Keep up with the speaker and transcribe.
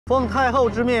奉太后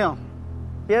之命，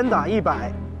鞭打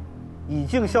100，以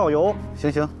儆效尤。行。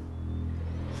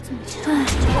哎，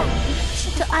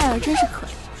这爱儿真是可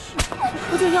怜，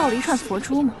不就要了一串佛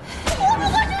珠吗？我不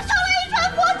过是收了一串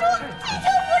佛珠，已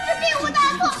经不是并无大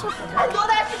错。很多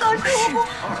大事更是无辜，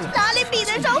哪里比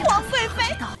得上皇贵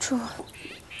妃？主，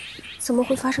怎么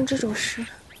会发生这种事？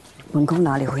本宫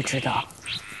哪里会知道？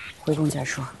回宫再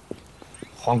说。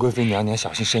皇贵妃娘娘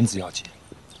小心身子要紧，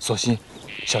索性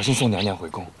小心送娘娘回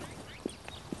宫。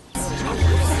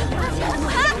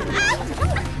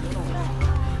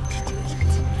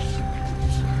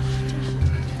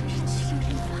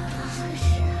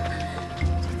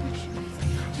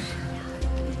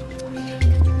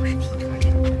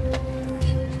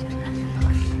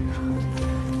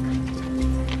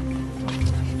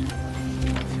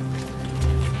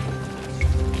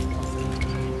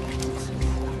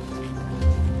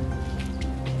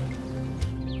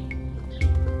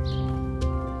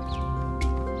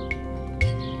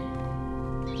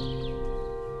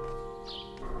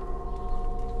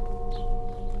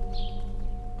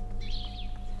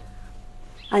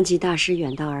安吉大师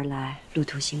远道而来，路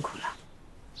途辛苦了。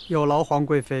有劳皇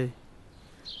贵妃。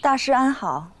大师安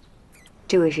好。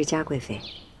这位是嘉贵妃。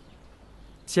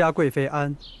嘉贵妃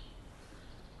安。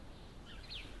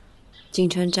京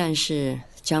川战事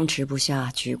僵持不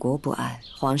下，举国不安，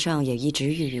皇上也一直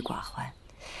郁郁寡欢。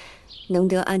能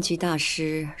得安吉大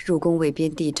师入宫为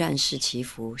边地战事祈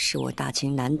福，是我大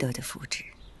清难得的福祉。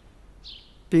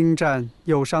兵战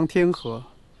有伤天和。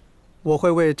我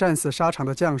会为战死沙场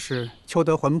的将士求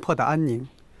得魂魄的安宁。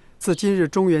自今日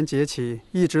中元节起，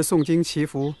一直诵经祈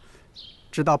福，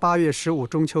直到8月15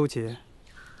中秋节。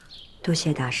多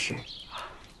谢大师。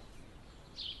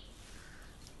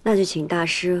那就请大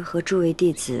师和诸位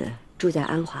弟子住在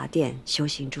安华殿修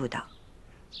行助道。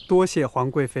多谢皇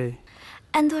贵妃。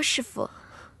安多师傅。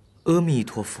阿弥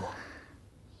陀佛。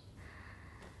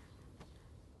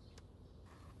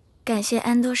感谢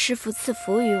安多师傅赐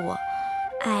福于我。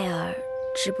爱儿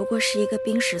只不过是一个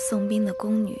兵使送兵的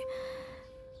宫女，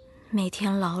每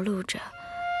天劳碌着，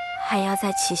还要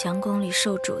在启祥宫里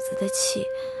受主子的气，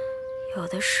有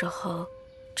的时候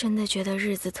真的觉得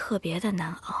日子特别的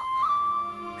难熬。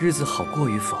日子好过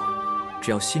与否，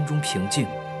只要心中平静，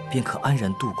便可安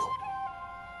然度过。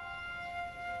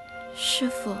师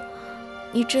父，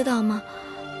你知道吗？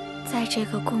在这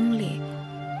个宫里，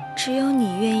只有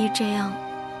你愿意这样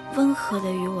温和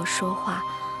地与我说话。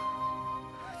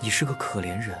你是个可怜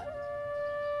人，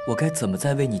我该怎么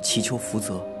再为你祈求福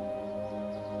泽？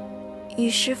与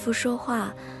师父说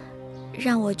话，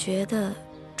让我觉得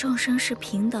众生是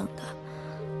平等的。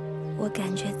我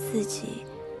感觉自己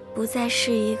不再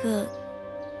是一个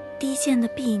低贱的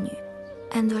婢女。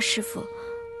安多师父，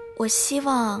我希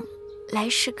望来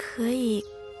世可以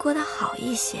过得好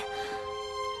一些，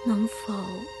能否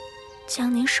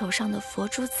将您手上的佛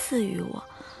珠赐予我，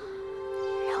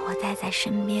让我带在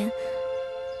身边，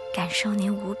感受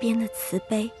您无边的慈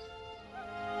悲。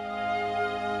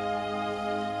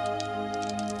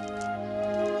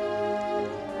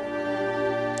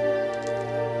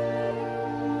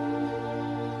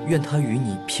愿他与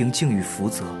你平静与福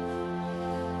泽。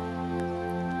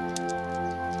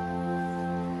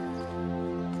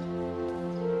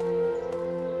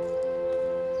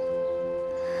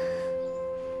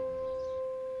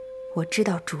我知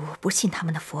道主不信他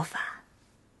们的佛法，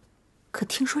可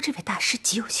听说这位大师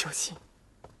极有修行，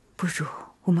不如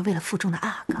我们为了腹中的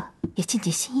阿哥也尽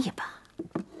尽心意吧。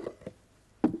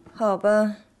好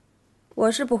吧，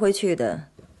我是不会去的。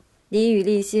你与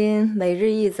立新每日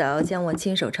一早将我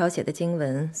亲手抄写的经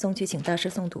文送去，请大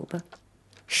师诵读吧。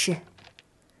是。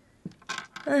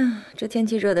哎呀，这天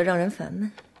气热得让人烦闷。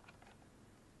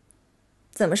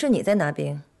怎么是你在拿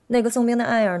兵？那个送兵的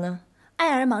爱儿呢？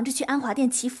爱儿忙着去安华殿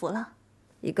祈福了。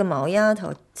一个毛丫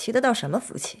头，祈得到什么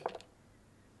福气？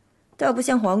倒不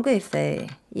像皇贵妃，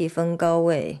一封高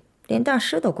位，连大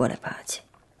师都过来巴结。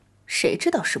谁知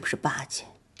道是不是巴结？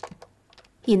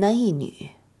一男一女，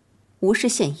无事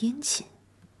献殷勤，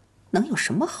能有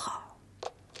什么好？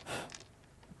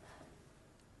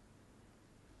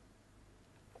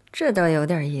这倒有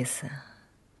点意思。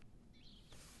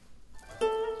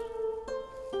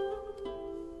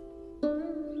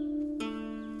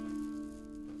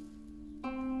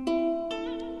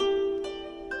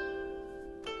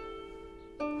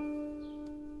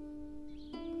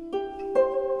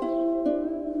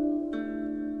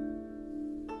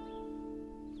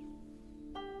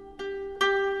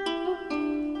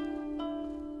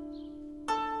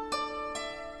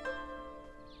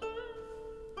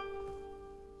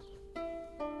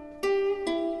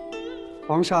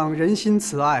皇上仁心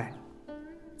慈爱，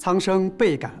苍生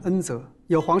倍感恩泽，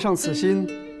有皇上此心，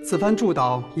此番祝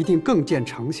祷一定更见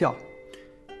成效。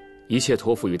一切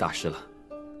托付于大师了。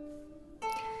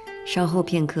稍后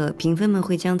片刻，嫔妃们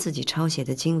会将自己抄写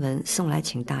的经文送来，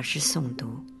请大师诵读。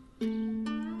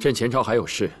朕前朝还有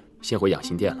事，先回养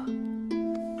心殿了。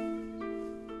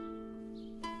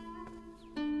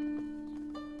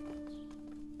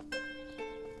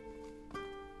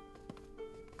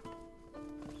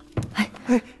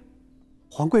哎，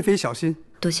皇贵妃小心！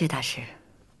多谢大师。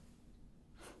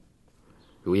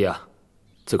如意啊，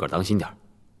自个儿当心点。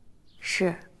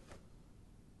是。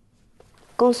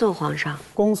恭送皇上。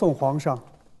恭送皇上。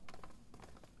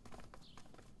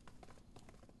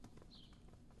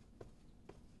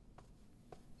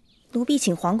奴婢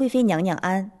请皇贵妃娘娘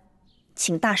安，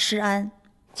请大师安。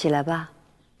起来吧。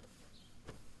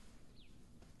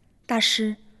大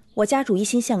师，我家主一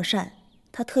心向善，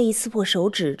他特意刺破手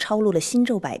指，抄录了心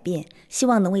咒100遍，希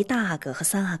望能为大阿哥和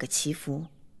三阿哥祈福。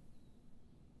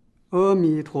阿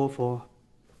弥陀佛。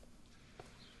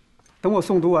等我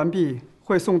诵读完毕，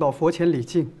会送到佛前礼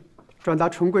敬，转达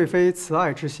纯贵妃慈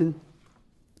爱之心。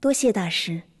多谢大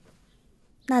师，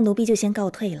那奴婢就先告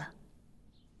退了。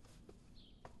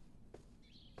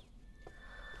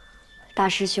大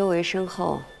师修为深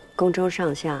厚，宫中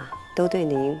上下都对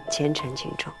您虔诚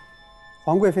敬重。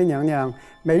皇贵妃娘娘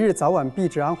每日早晚必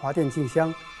至安华殿进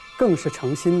香，更是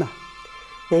诚心呐。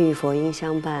能与佛音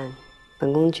相伴，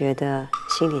本宫觉得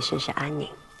心里甚是安宁。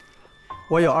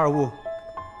我有2物，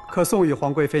可送与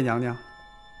皇贵妃娘娘。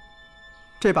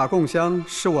这把供香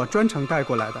是我专程带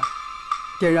过来的，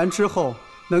点燃之后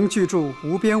能具助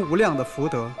无边无量的福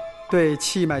德，对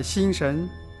气脉心神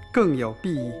更有裨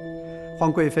益。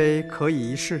皇贵妃可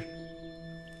以一试。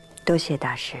多谢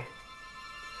大师。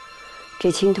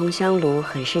这青铜香炉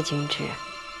很是精致。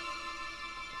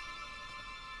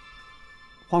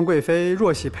皇贵妃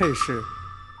若喜配饰，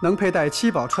能佩戴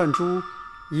7宝串珠，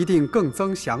一定更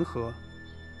增祥和。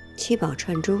7宝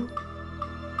串珠，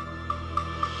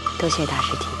多谢大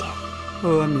师提点。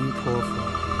阿弥陀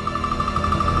佛。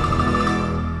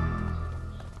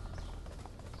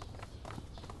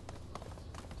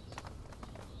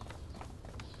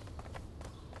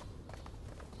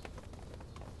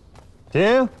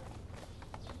停！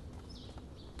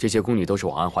这些宫女都是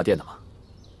往安华殿的吗？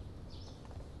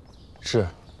是，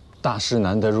大师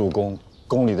难得入宫，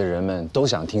宫里的人们都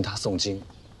想听他诵经，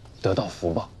得到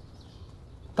福报。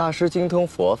大师精通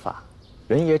佛法，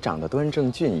人也长得端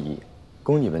正俊逸，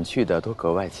宫女们去的都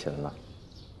格外勤了。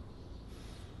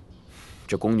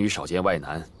这宫女少见外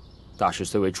男，大师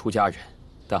虽为出家人，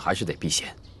但还是得避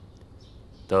嫌。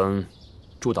等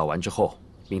祝祷完之后，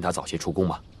命他早些出宫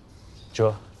吧。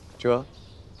这，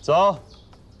走。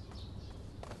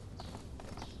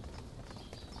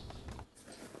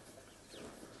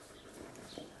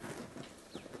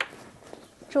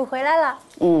主回来了。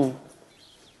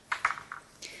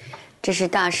这是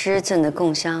大师赠的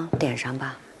供香，点上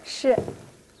吧。是。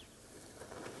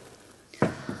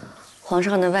皇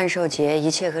上的万寿节一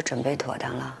切可准备妥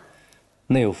当了？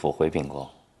内务府回禀过，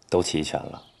都齐全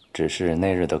了，只是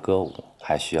那日的歌舞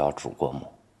还需要主过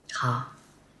目。好。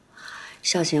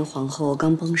孝贤皇后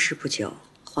刚崩逝不久，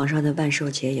皇上的万寿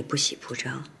节也不喜铺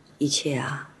张，一切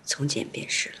从简便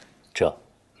是了。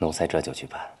奴才这就去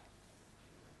办。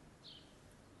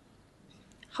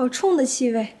好冲的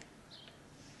气味。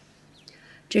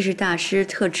这是大师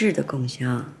特制的供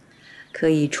香，可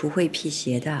以除秽辟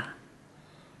邪的。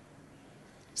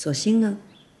索性呢？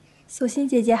索性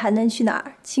姐姐还能去哪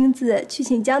儿？亲自去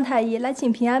请姜太医来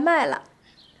请平安麦了。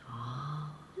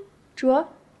主，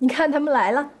你看他们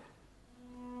来了。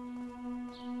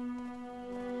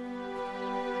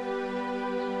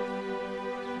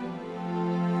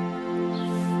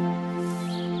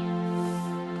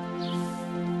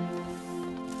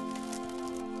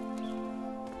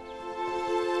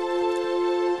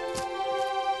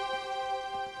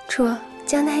主，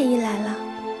姜太医来了。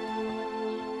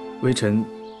微臣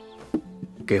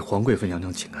给皇贵妃娘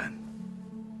娘请安。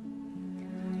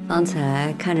方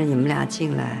才看着你们俩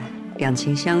进来，两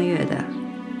情相悦的，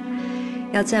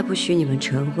要再不许你们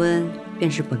成婚，便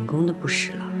是本宫的不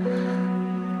是了。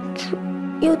主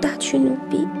又打趣奴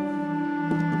婢。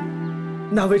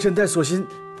那微臣代索性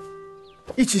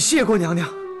一起谢过娘娘。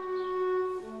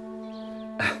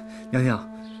娘娘，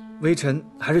微臣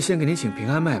还是先给您请平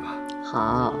安麦吧。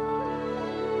好。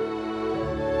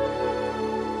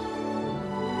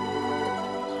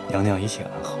娘娘一切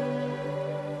安好。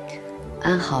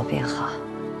安好便好。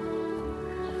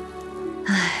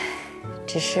唉，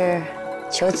只是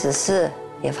求子嗣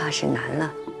也怕是难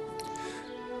了。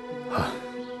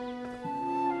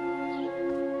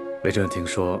微臣听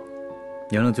说，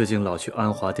娘娘最近老去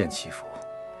安华殿祈福，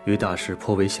与大师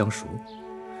颇为相熟，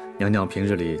娘娘平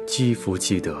日里积福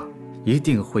积德，一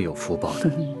定会有福报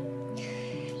的。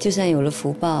就算有了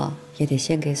福报，也得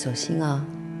先给守信啊。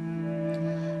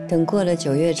等过了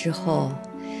9月之后，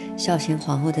孝贤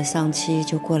皇后的丧期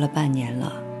就过了半年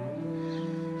了，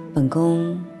本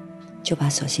宫就把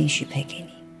守信许配给你，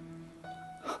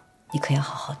你可要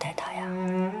好好待她呀。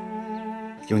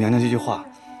有娘娘这句话，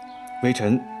微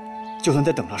臣就算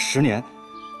再等上10年，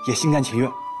也心甘情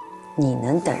愿。你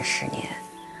能等10年，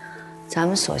咱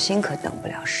们索性可等不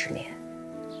了10年。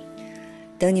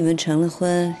等你们成了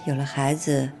婚，有了孩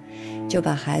子，就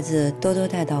把孩子多多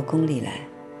带到宫里来，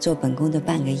做本宫的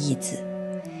半个义子，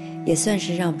也算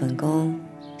是让本宫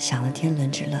享了天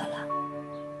伦之乐了。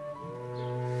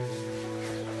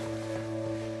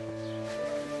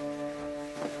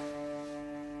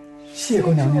谢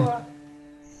过娘娘。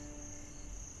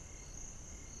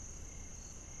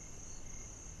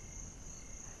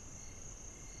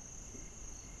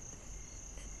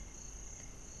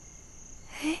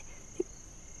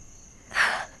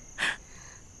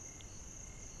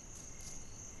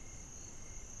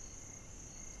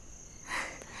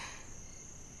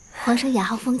皇上雅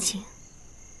号风情，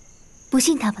不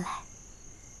信他不来。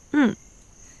嗯。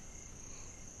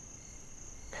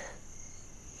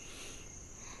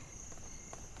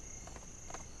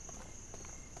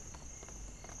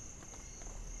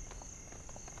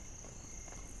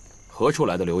何处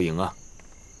来的流萤啊？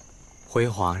回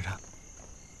皇上，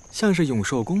像是永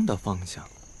寿宫的方向。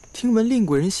听闻令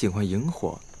贵人喜欢萤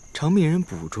火，常命人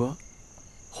捕捉。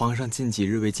皇上近几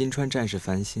日为金川战事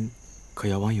烦心，可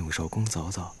要往永寿宫走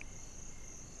走。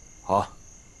好，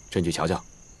朕去瞧瞧。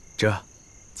这，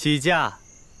起驾。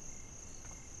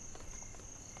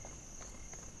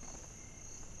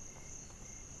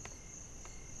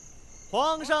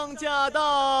皇上驾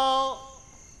到！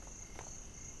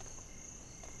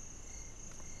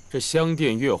这香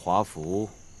殿月华服，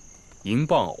银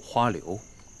棒藕花流，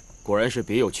果然是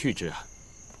别有趣致啊！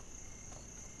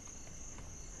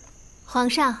皇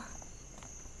上，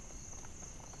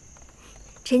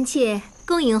臣妾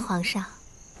恭迎皇上。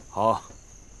好，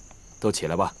都起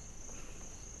来吧。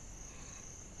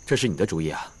这是你的主意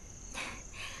啊？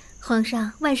皇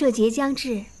上，万寿节将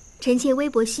至，臣妾微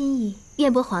薄心意，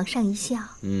愿博皇上一笑。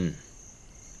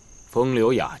风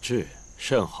流雅致，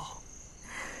甚好。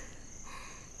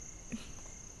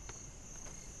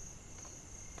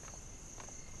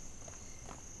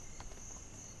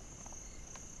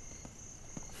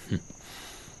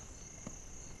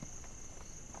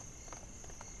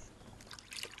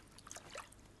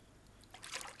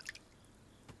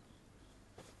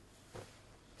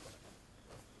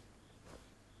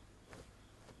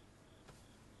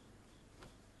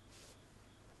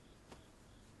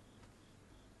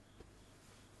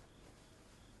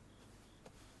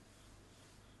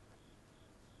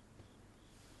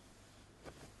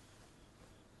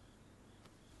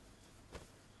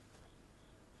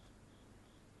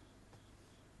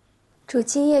主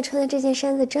今夜穿的这件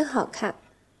衫子真好看，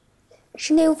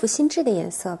是内务府新制的颜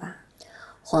色吧？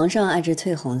皇上爱这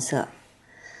翠红色，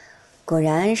果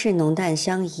然是浓淡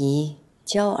相宜，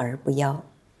娇而不妖，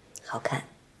好看。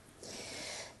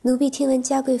奴婢听闻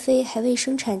嘉贵妃还未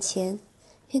生产前，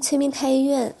便催命太医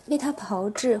院为她炮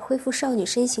制恢复少女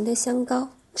身形的香膏，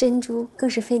珍珠更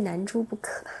是非男珠不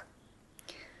可。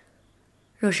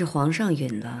若是皇上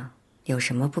允了，有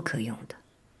什么不可用的？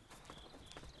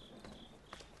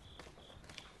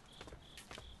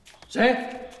谁？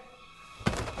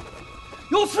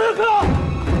有刺客！有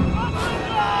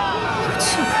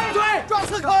刺客！追！抓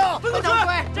刺客！不能追！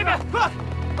这边，快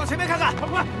到前面看看！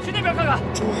快去那边看看！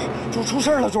主出事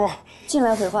了！主，进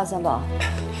来回话三宝，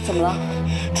怎么了？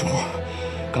主，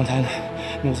刚才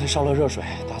奴才烧了热水，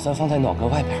打算放在暖阁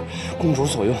外边，供主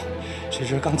所用。谁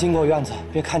知刚经过院子，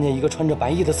便看见一个穿着白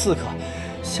衣的刺客，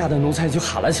吓得奴才就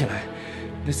喊了起来。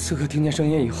那刺客听见声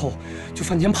音以后，就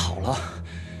翻前跑了。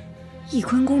翊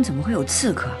坤宫怎么会有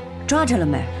刺客？抓着了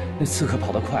没？那刺客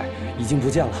跑得快，已经不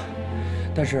见了。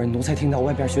但是奴才听到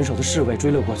外边巡守的侍卫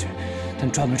追了过去，但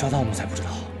抓没抓到奴才不知道。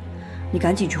你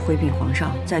赶紧去回禀皇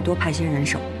上，再多派些人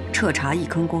手，彻查翊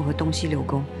坤宫和东西六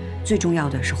宫。最重要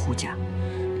的是护驾。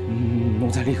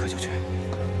奴才立刻就去。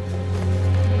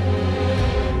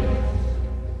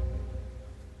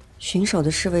巡守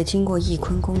的侍卫经过翊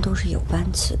坤宫都是有班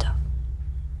次的，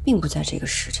并不在这个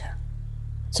时辰，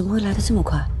怎么会来得这么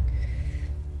快？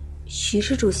徐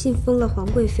施主信封了皇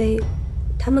贵妃，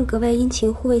他们格外殷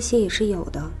勤护卫些也是有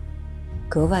的。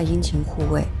格外殷勤护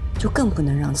卫，就更不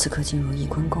能让刺客进入翊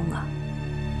坤宫了。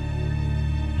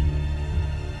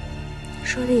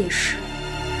说的也是。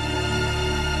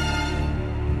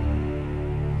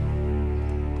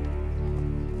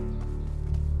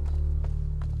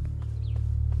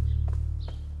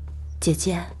姐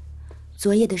姐，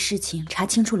昨夜的事情查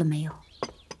清楚了没有？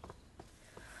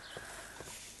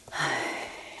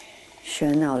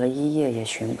喧闹了一夜也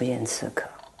寻不见刺客，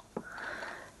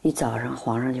一早上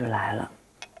皇上就来了，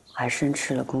还申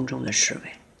斥了宫中的侍卫。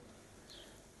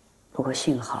不过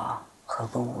幸好河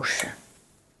宫无事。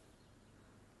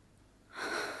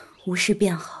无事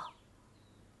便好。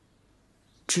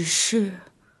只是，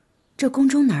这宫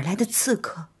中哪来的刺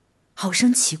客，好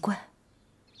生奇怪。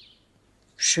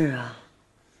是啊，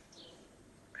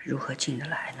如何进得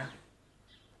来呢？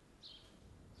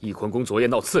翊坤宫昨夜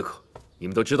闹刺客，你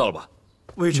们都知道了吧？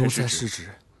微臣失职。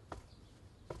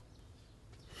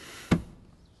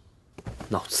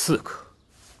闹刺客，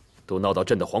都闹到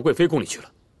朕的皇贵妃宫里去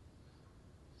了。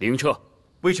李云车，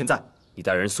微臣在。你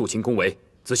带人肃清宫闱，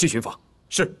仔细寻访。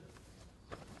是。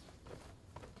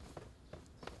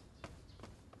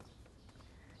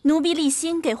奴婢立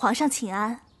心给皇上请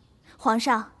安。皇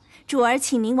上，主儿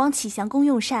请您往启祥宫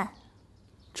用膳。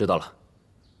知道了。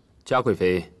嘉贵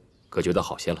妃可觉得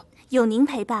好些了？有您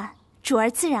陪伴，主儿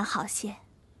自然好些。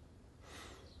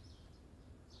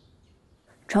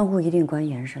窗户一定关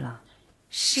严实了。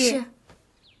是。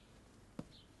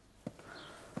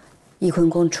翊坤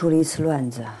宫出了一次乱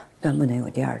子，断不能有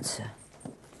第二次，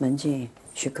门禁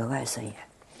需格外森严。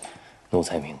奴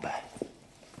才明白。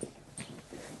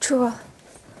主儿，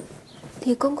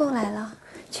李公公来了，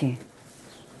请。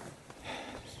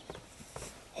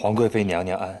皇贵妃娘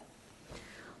娘安。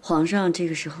皇上这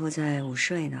个时候在午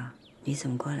睡呢，你怎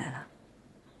么过来了？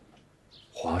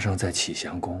皇上在启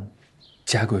祥宫，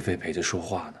嘉贵妃陪着说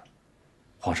话呢。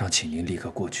皇上请您立刻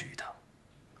过去一趟。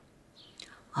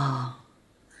哦，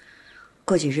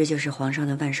过几日就是皇上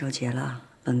的万寿节了，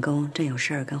本宫正有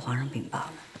事儿跟皇上禀报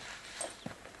呢。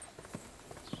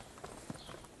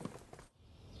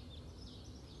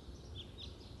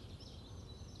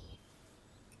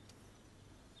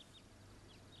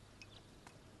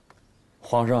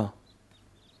皇上，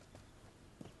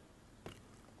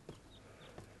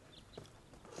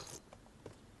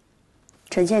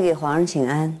臣妾给皇上请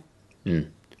安。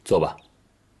坐吧。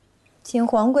请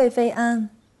皇贵妃安。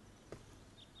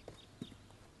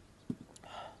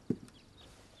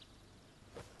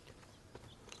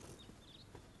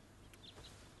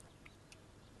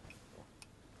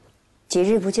几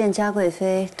日不见嘉贵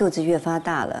妃，肚子越发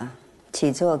大了，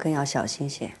起坐更要小心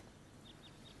些。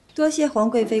多谢皇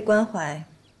贵妃关怀。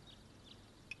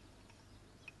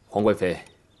皇贵妃，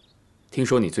听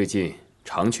说你最近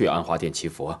常去安华殿祈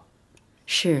福。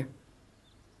是。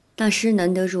大师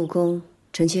难得入宫，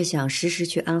臣妾想时时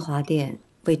去安华殿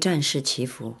为战士祈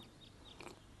福。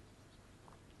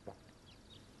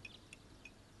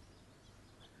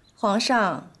皇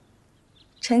上，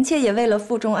臣妾也为了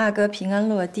腹中阿哥平安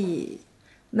落地，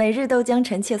每日都将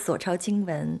臣妾所抄经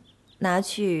文拿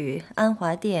去安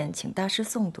华殿请大师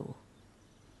诵读。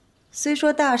虽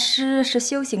说大师是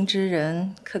修行之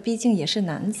人，可毕竟也是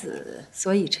男子，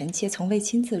所以臣妾从未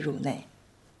亲自入内。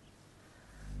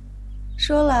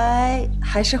说来，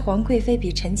还是皇贵妃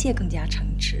比臣妾更加诚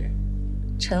挚，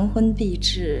晨昏必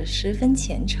至，十分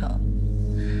虔诚。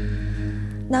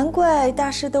难怪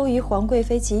大师都与皇贵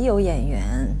妃极有眼缘，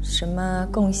什么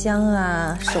供香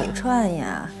啊、手串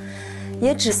呀，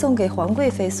也只送给皇贵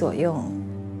妃所用。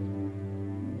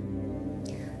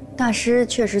大师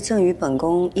确实赠予本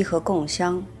宫一盒供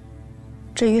香，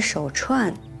至于手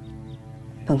串，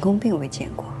本宫并未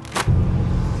见过。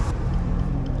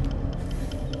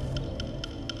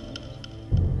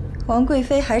皇贵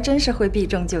妃还真是会避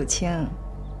重就轻，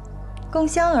供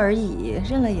香而已，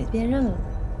认了也便认了。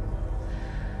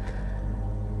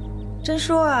真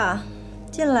说啊，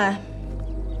进来。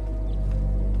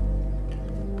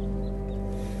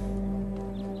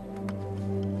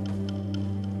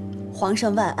皇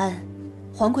上万安，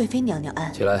皇贵妃娘娘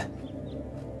安。起来。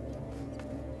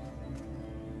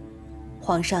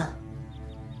皇上，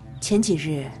前几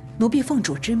日奴婢奉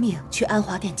主之命去安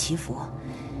华殿祈福，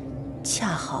恰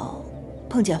好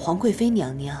碰见皇贵妃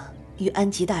娘娘与安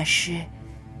吉大师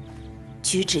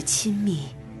举止亲密，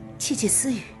窃窃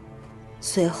私语。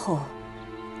随后，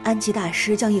安吉大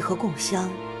师将一盒供香、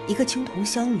一个青铜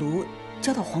香炉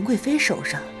交到皇贵妃手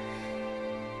上，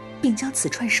并将此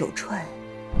串手串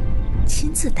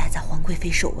亲自戴在皇贵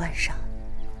妃手腕上，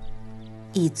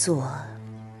以作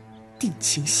定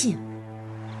情信物。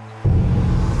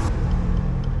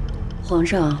皇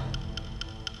上，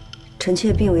臣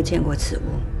妾并未见过此物，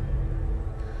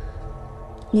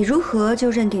你如何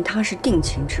就认定它是定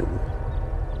情之物？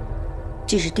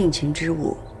既是定情之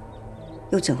物，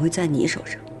又怎会在你手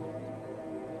上？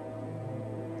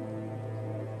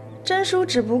真叔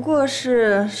只不过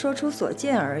是说出所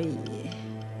见而已。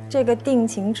这个定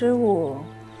情之物，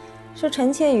是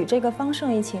臣妾与这个方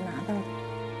胜一起拿到的。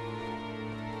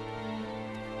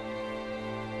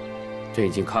朕已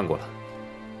经看过了，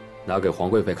拿给皇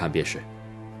贵妃看便是。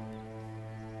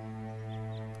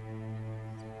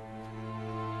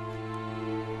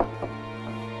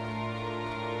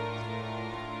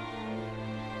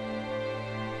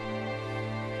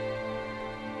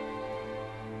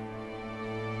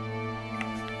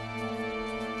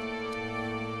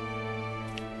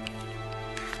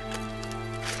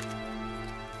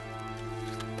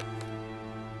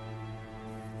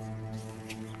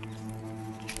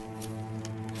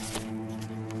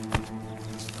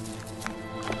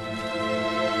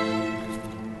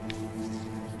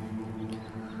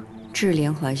至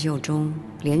连环袖中，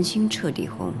莲心彻底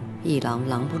红，一郎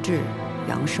郎不至，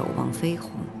仰首望飞鸿。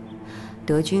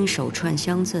得君手串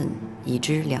相赠，已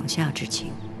知两下之情。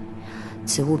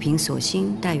此物凭所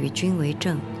欣，待与君为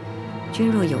证。君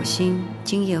若有心，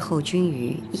今夜候君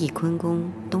于翊坤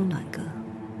宫东暖阁。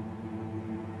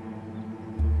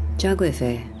嘉贵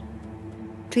妃，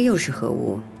这又是何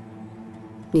物？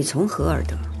你从何而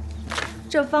得？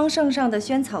这方胜上的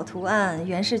萱草图案，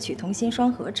原是取同心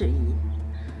双合之意。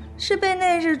是被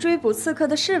那日追捕刺客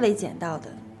的侍卫捡到的，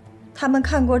他们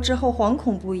看过之后惶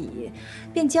恐不已，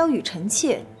便交与臣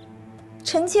妾。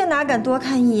臣妾哪敢多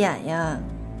看一眼呀，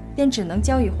便只能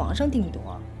交与皇上定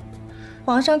夺。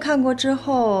皇上看过之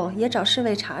后，也找侍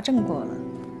卫查证过了。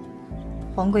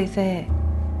皇贵妃，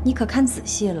你可看仔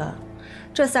细了，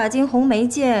这洒金红梅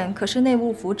剑可是内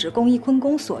务府只供翊坤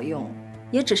宫所用，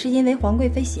也只是因为皇贵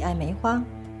妃喜爱梅花。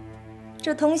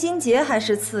这同心结还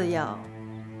是次要，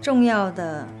重要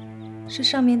的是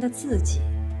上面的字迹。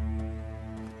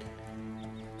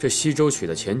这西洲曲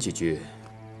的前几句，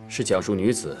是讲述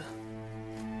女子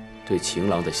对情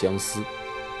郎的相思，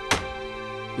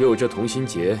又有这同心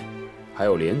结，还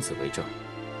有莲子为证。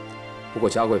不过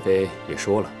嘉贵妃也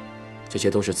说了，这些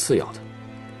都是次要的，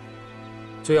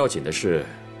最要紧的是，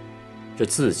这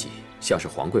字迹像是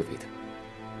皇贵妃的。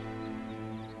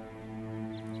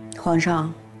皇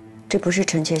上，这不是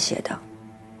臣妾写的，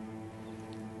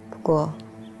不过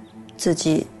字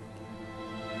迹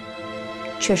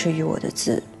确实与我的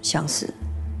字相似。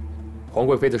皇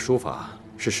贵妃的书法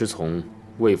是师从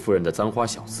魏夫人的簪花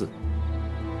小字，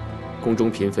宫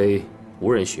中嫔妃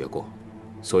无人学过，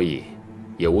所以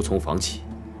也无从仿起。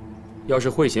要是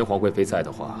惠贤皇贵妃在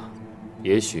的话，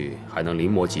也许还能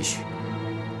临摹几许。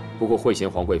不过惠贤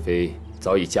皇贵妃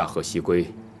早已驾鹤西归，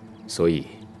所以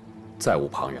再无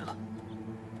旁人了。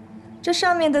这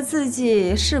上面的字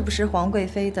迹是不是皇贵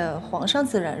妃的，皇上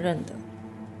自然认得。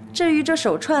至于这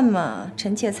手串嘛，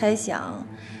臣妾猜想，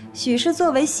许是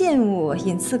作为信物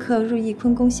引刺客入翊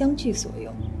坤宫相聚所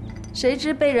用。谁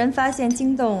知被人发现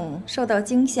惊动，受到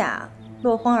惊吓，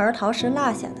落荒而逃时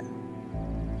落下的。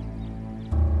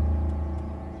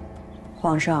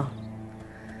皇上，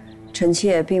臣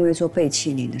妾并未做背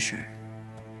弃您的事儿。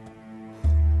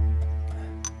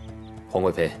皇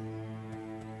贵妃，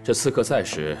这刺客在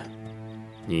时，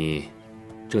你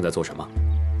正在做什么？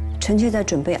臣妾在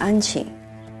准备安寝，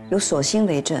有所心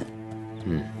为证。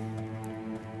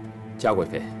嘉贵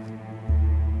妃，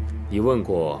你问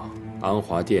过安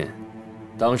华殿，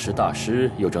当时大师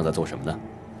又正在做什么呢？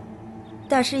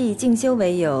大师以静修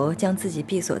为由，将自己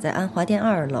闭锁在安华殿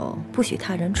2楼，不许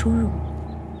他人出入。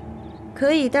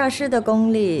可以大师的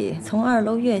功力，从2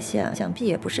楼跃下，想必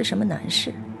也不是什么难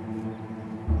事。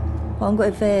皇贵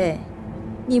妃，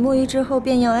你沐浴之后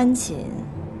便要安寝，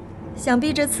想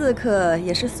必这刺客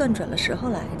也是算准了时候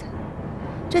来的。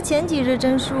这前几日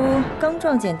真书刚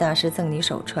撞见大师赠你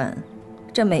手串，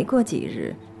这没过几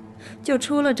日，就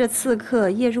出了这刺客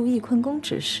夜入翊坤宫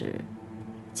之事，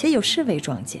且有侍卫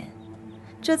撞见。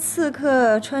这刺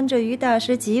客穿着与大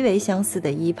师极为相似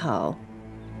的衣袍，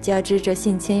加之这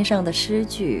信签上的诗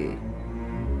句，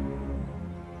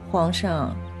皇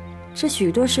上，这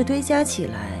许多事堆加起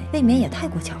来，未免也太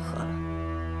过巧合了。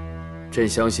朕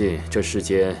相信这世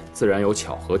间自然有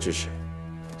巧合之事，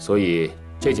所以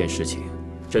这件事情，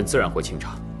朕自然会清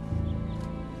查。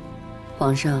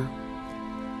皇上，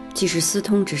既是私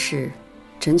通之事，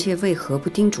臣妾为何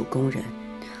不叮嘱宫人？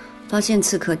发现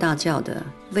刺客大叫的，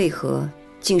为何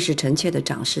竟是臣妾的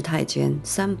长侍太监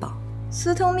三宝？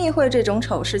私通密会这种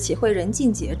丑事，岂会人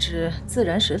尽皆知？自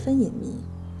然十分隐秘。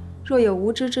若有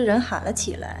无知之人喊了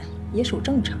起来，也属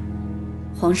正常。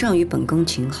皇上与本宫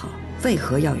情好，为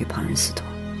何要与旁人私通？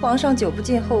皇上久不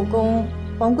进后宫，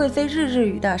皇贵妃日日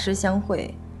与大师相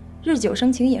会，日久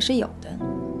生情也是有的。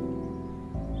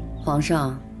皇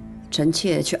上，臣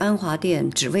妾去安华殿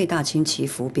只为大清祈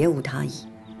福，别无他意，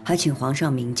还请皇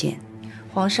上明鉴。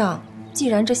皇上，既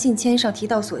然这信签上提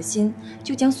到锁心，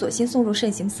就将锁心送入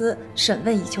慎刑司审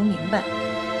问，以求明白。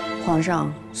皇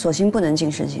上，索性不能净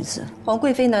身行私。皇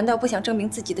贵妃难道不想证明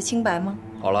自己的清白吗？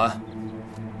好了，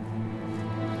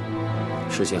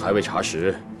事情还未查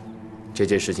实，这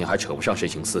件事情还扯不上谁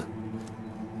行私。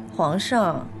皇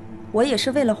上，我也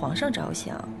是为了皇上着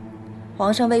想。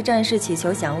皇上为战事祈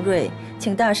求祥瑞，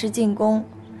请大师进宫，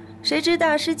谁知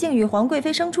大师竟与皇贵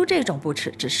妃生出这种不耻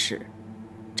之事。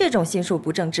这种心术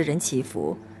不正之人祈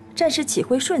福，战事岂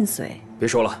会顺遂？别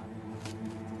说了。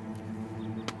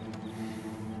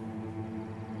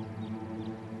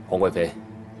 皇贵妃，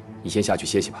你先下去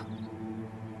歇息吧。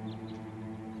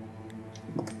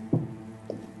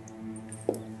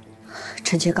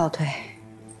臣妾告退。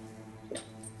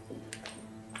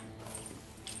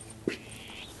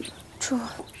主，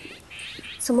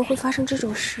怎么会发生这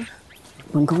种事？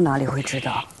本宫哪里会知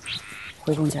道？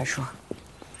回宫再说。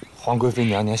皇贵妃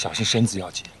娘娘小心身子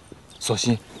要紧，索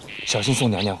性小心送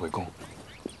娘娘回宫。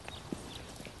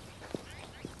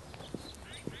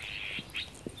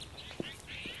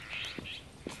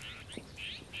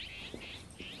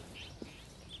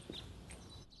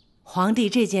 皇帝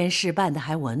这件事办得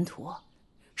还稳妥，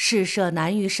试射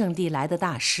南域圣地来的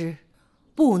大师，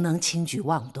不能轻举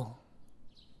妄动。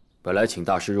本来请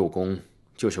大师入宫，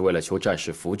就是为了求战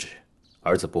事福祉，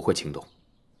儿子不会轻动。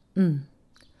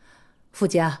傅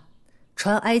家，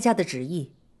传哀家的旨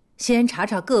意，先查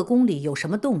查各宫里有什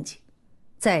么动静，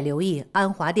再留意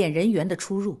安华殿人员的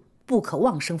出入，不可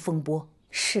妄生风波。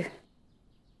是。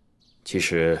其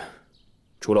实，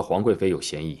除了皇贵妃有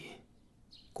嫌疑，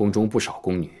宫中不少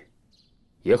宫女。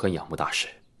 也很仰慕大师。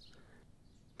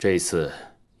这一次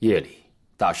夜里，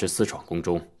大师私闯宫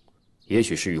中，也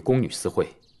许是与宫女私会，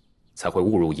才会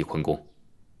误入翊坤宫。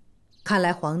看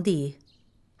来皇帝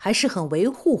还是很维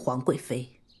护皇贵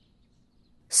妃，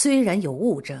虽然有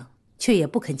物证，却也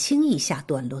不肯轻易下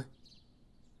断论。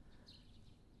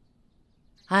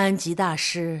安吉大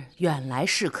师远来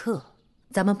是客，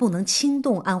咱们不能轻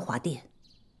动安华殿，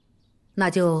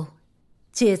那就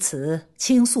借此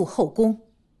倾诉后宫。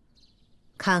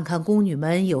 看看宫女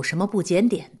们有什么不检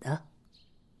点的，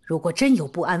如果真有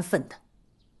不安分的，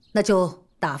那就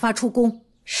打发出宫。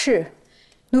是，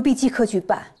奴婢即刻去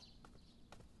办。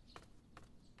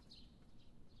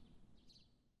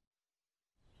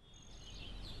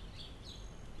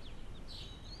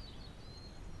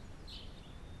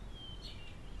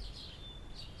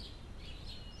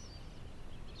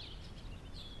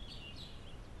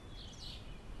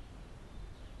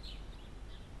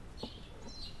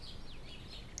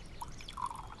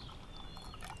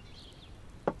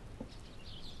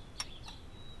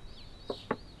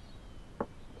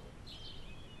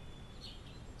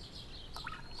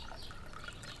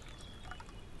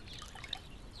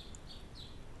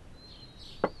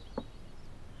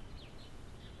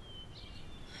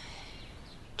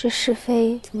这是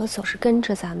非怎么总是跟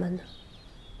着咱们呢？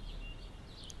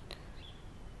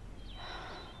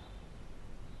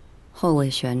后尾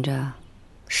悬着，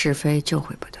是非就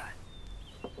会不断。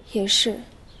也是，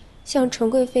像纯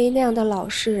贵妃那样的老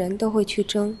实人都会去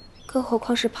争，更何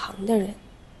况是旁的人。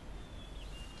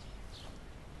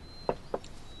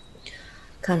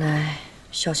看来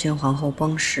孝贤皇后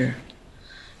崩逝，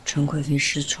纯贵妃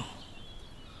失宠，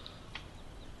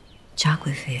嘉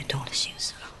贵妃也动了心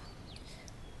思了。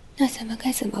 那咱们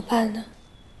该怎么办呢？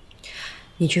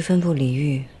你去吩咐李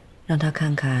煜，让他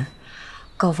看看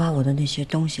告发我的那些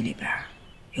东西里边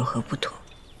有何不妥。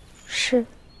是。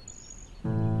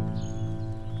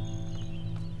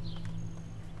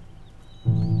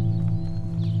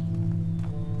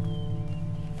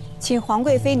请皇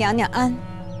贵妃娘娘安。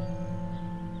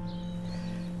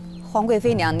皇贵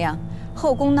妃娘娘，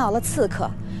后宫闹了刺客，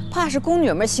怕是宫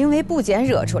女们行为不检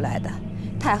惹出来的。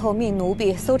 太后命奴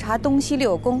婢搜查东西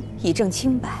6宫，以证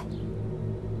清白。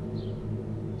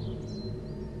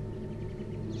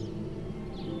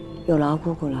有劳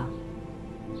姑姑了。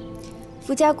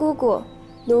福家姑姑，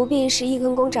奴婢是翊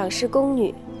坤宫长侍宫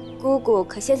女，姑姑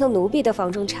可先从奴婢的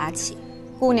房中查起。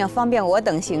姑娘方便我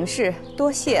等行事，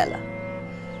多谢了。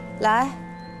来，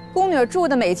宫女住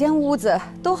的每间屋子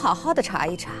都好好的查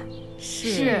一查。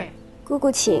是。姑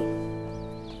姑请。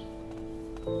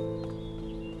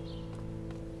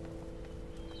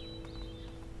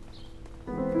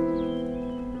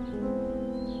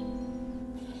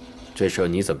 这事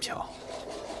你怎么瞧？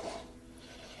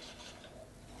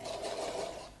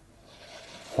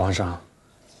皇上，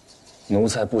奴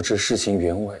才不知事情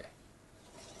原委，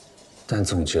但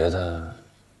总觉得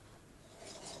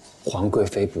皇贵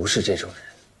妃不是这种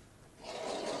人。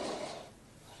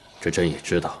这朕也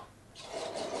知道。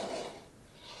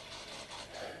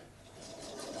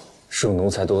恕奴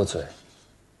才多嘴。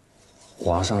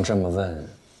皇上这么问，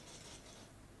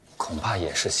恐怕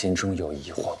也是心中有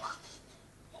疑惑吧。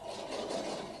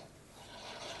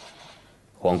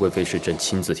皇贵妃是朕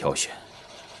亲自挑选，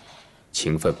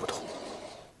情分不同。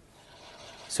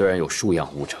虽然有数样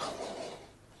误症，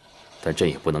但朕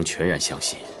也不能全然相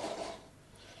信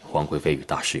皇贵妃与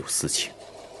大师有私情。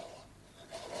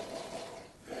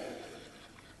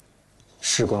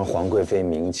事关皇贵妃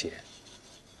名节，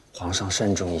皇上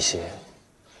慎重一些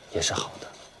也是好的。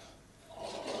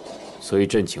所以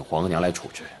朕请皇娘来处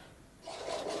置。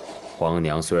皇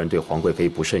娘虽然对皇贵妃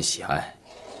不甚喜爱，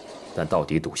但到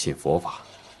底笃信佛法，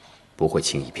不会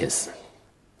轻易偏私。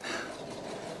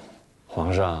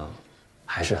皇上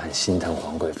还是很心疼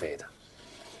皇贵妃的。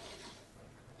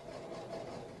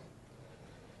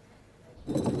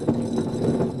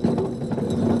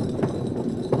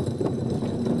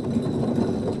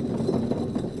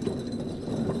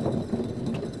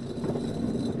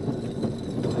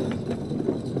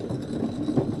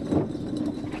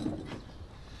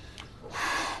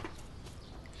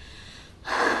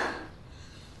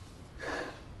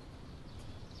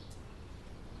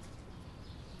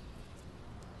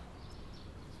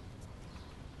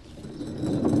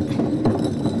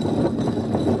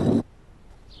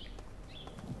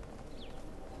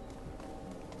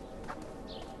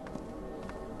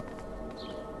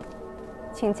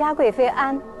请嘉贵妃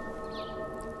安。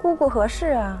姑姑何事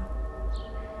啊？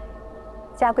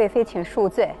嘉贵妃请恕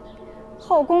罪，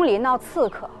后宫里闹刺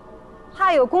客，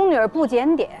怕有宫女儿不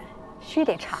检点，须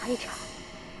得查一查，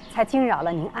才惊扰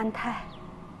了您安胎。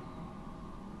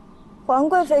皇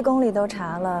贵妃宫里都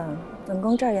查了，本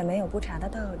宫这儿也没有不查的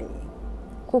道理。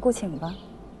姑姑请吧。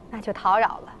那就叨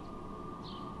扰了。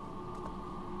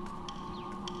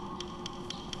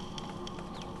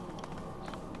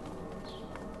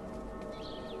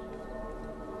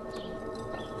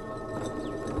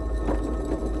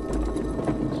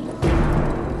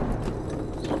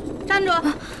站住！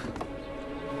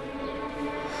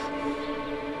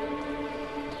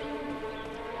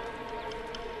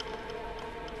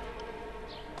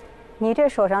你这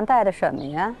手上戴的什么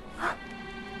呀？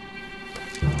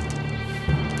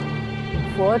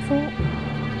佛珠。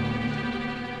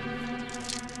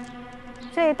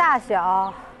这大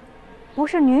小，不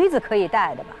是女子可以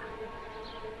戴的吧？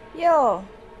哟，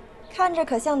看着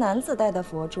可像男子戴的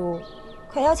佛珠，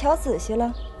可要瞧仔细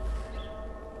了。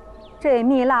这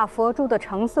蜜蜡佛珠的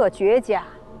成色绝佳，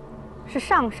是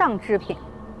上上之品，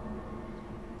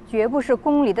绝不是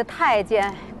宫里的太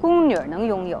监、宫女能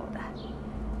拥有的，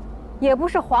也不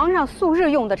是皇上素日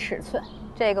用的尺寸。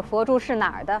这个佛珠是哪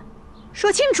儿的？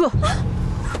说清楚！姑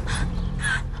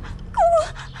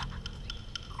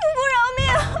姑饶命！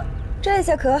这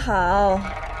下可好，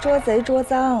捉贼捉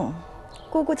赃。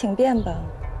姑姑请便吧。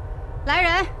来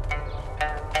人，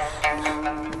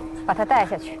把他带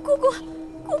下去。姑姑，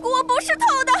我不是偷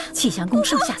的。启祥宫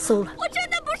上下搜了，我真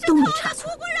的不是都没偷的。查错。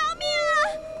姑姑饶命啊！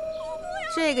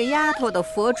这个丫头的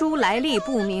佛珠来历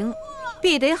不明，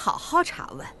必得好好查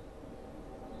问。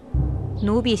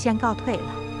奴婢先告退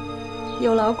了，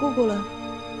有劳姑姑了。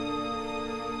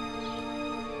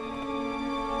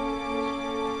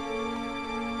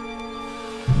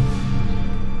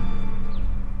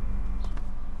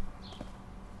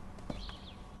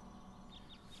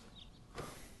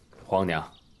皇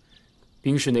娘，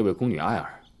冰室那位宫女艾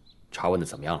儿，查问的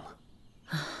怎么样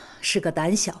了？是个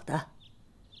胆小的，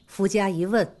夫家一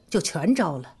问就全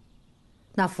招了。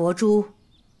那佛珠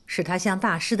是他向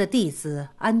大师的弟子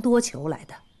安多求来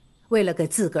的，为了给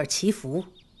自个儿祈福，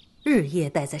日夜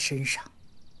带在身上。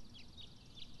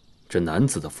这男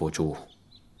子的佛珠，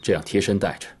这样贴身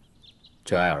带着，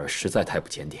这艾儿实在太不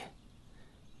检点。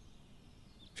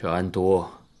这安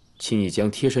多轻易将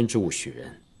贴身之物许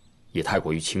人，也太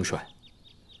过于轻率。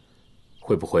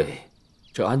会不会，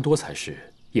这安多才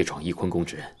是夜闯翊坤宫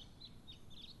之人？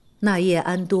那夜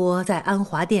安多在安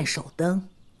华殿守灯，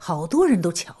好多人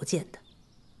都瞧见的。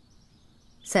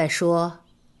再说，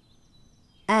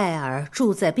艾尔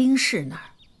住在冰室那儿，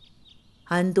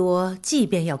安多即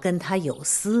便要跟他有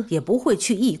私，也不会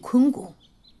去翊坤宫。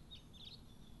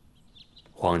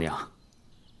皇娘，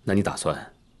那你打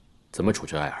算怎么处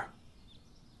置艾尔？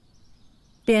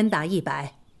鞭打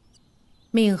100，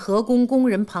命河宫宫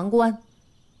人旁观，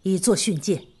以作训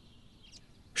诫。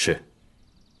是。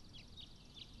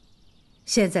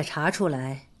现在查出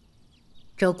来，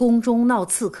这宫中闹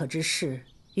刺客之事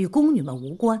与宫女们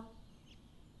无关。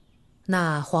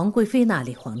那皇贵妃那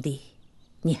里，皇帝，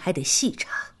你还得细查。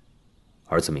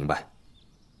儿子明白。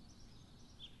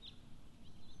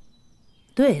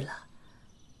对了，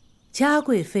嘉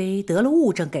贵妃得了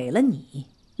物证给了你，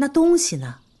那东西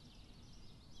呢？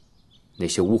那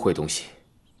些污秽东西，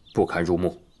不堪入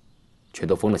目，全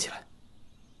都封了起来。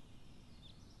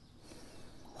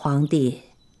皇帝，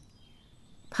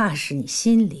怕是你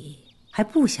心里还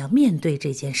不想面对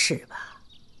这件事吧？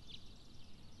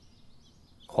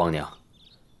皇娘，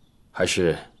还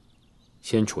是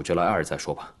先处置了爱儿再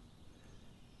说吧。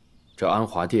这安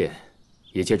华殿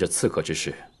也借着刺客之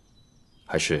事，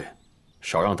还是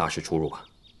少让大师出入吧。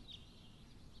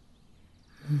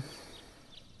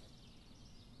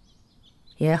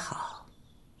也好。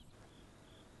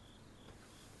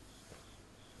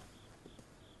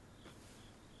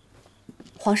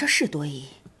皇上是多疑，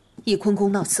翊坤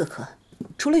宫闹刺客，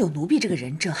除了有奴婢这个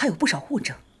人证，还有不少物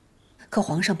证。可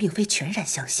皇上并非全然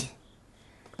相信，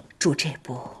主这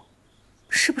步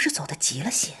是不是走得急了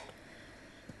些？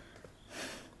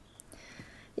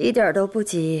一点都不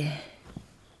急。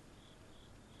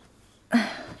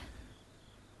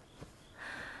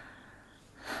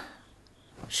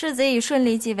世子已顺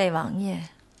利继位王爷，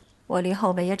我离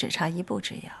后位也只差一步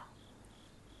之遥。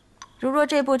如若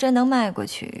这步真能迈过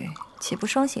去，岂不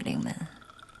双喜临门？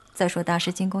再说大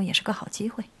师进宫也是个好机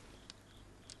会。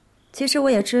其实我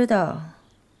也知道，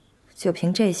就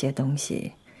凭这些东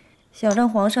西，想让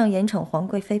皇上严惩皇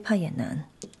贵妃怕也难。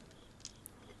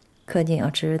可你要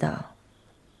知道，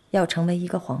要成为一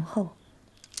个皇后，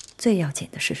最要紧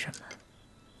的是什么？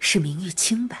是名誉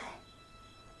清白。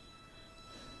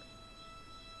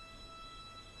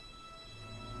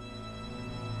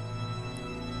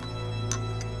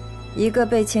一个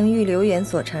被情欲流言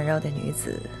所缠绕的女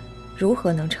子，如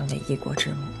何能成为一国之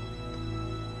母？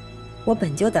我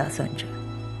本就打算着，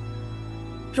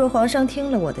若皇上听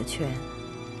了我的劝，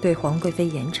对皇贵妃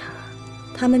严查，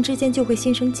他们之间就会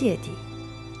心生芥蒂，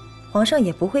皇上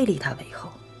也不会立她为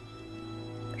后。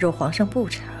若皇上不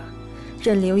查，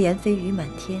任流言蜚语满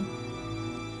天，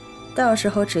到时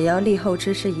候只要立后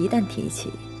之事一旦提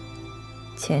起，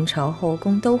前朝后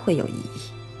宫都会有异议，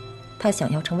她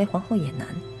想要成为皇后也难。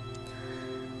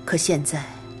可现在，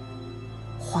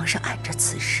皇上按着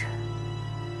此事，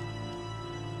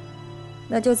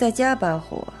那就再加把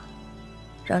火，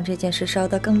让这件事烧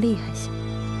得更厉害些。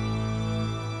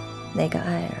那个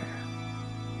爱儿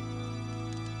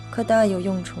可大有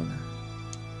用处呢。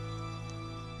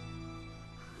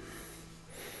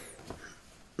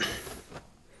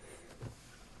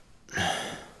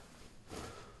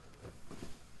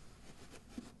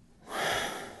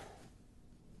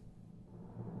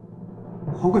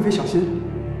皇贵妃小心！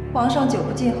皇上久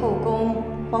不进后宫，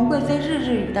皇贵妃日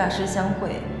日与大师相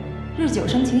会，日久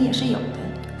生情也是有的。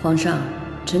皇上，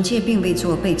臣妾并未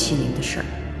做背弃您的事儿。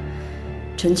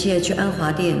臣妾去安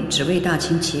华殿只为大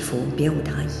清祈福，别无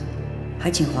他意，还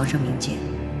请皇上明鉴。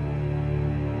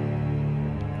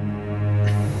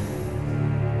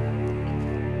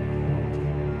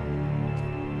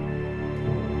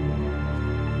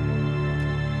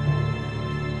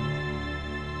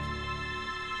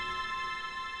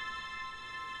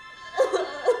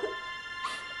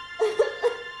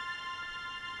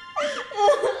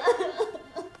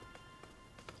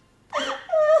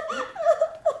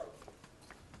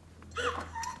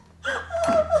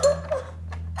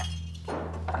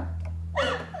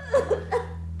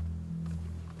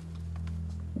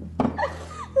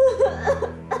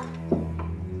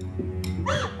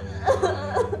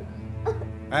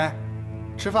哎，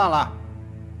吃饭了。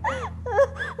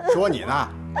说你呢，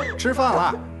吃饭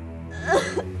了。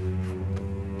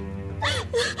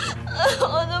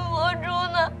我的佛珠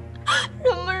呢？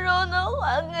什么时候能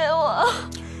还给我？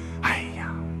哎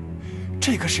呀，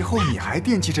这个时候你还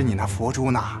惦记着你那佛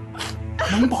珠呢？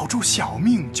能保住小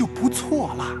命就不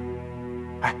错了。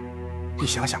哎，你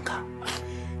想想看，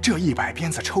这100鞭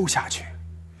子抽下去，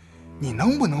你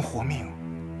能不能活命，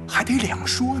还得两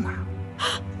说呢。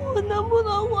我能不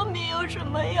能活命有什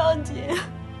么要紧？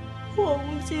我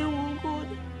无亲无故的，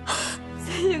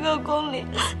在这个宫里，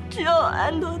只有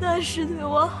安陀大师对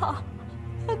我好，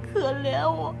他可怜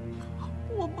我，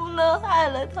我不能害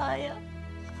了他呀。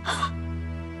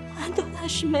安陀大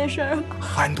师没事吧？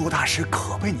安多大师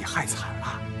可被你害惨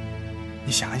了。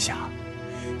你想一想，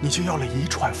你就要了一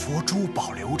串佛珠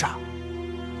保留着，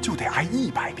就得挨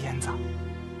100鞭子。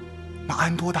那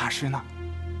安多大师呢？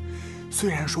虽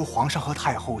然说皇上和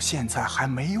太后现在还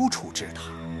没有处置他，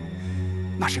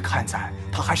那是看在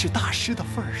他还是大师的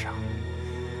份上。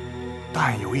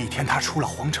但有一天他出了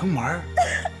皇城门，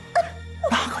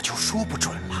那可就说不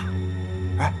准了。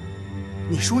哎，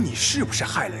你说你是不是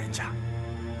害了人家？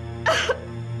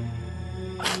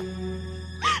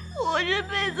我这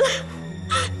辈子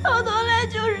到头来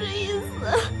就是一死，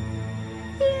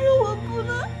可是我不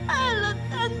能害了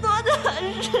安多大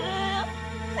师呀。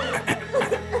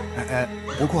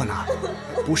不过呢，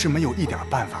不是没有一点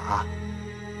办法啊。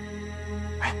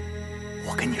哎，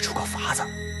我给你出个法子。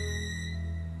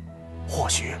或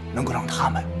许能够让他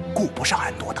们顾不上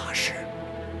安多大师，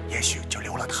也许就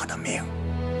留了他的命。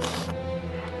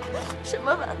什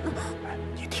么法子？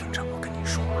你听着，我跟你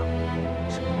说。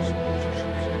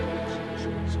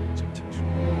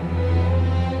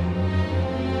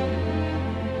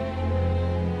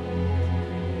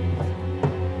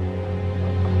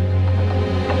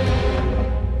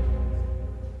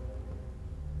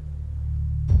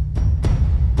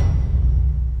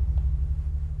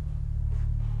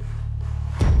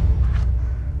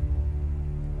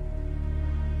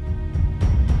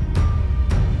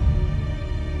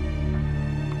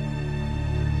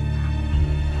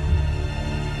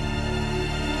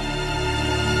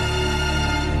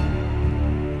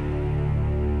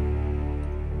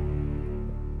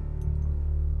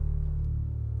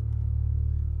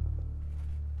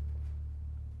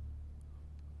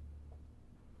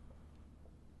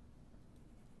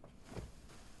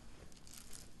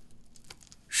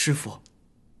师父，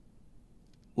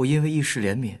我因为一时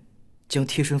怜悯，将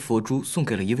贴身佛珠送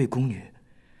给了一位宫女，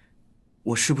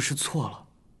我是不是错了？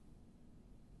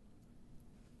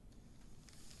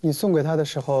你送给她的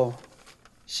时候，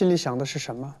心里想的是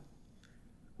什么？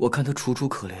我看她楚楚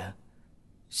可怜，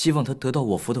希望她得到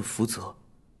我佛的福泽，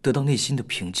得到内心的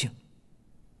平静。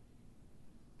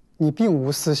你并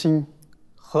无私心，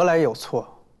何来有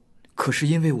错？可是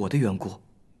因为我的缘故，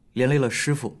连累了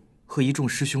师父和一众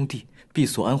师兄弟闭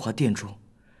锁安华殿中，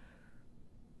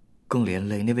更连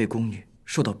累那位宫女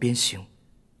受到鞭刑。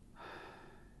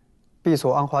闭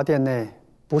锁安华殿内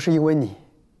不是因为你，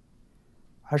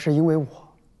而是因为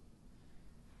我。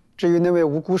至于那位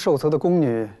无辜受责的宫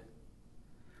女，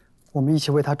我们一起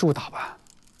为她祝祷吧。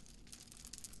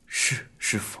是，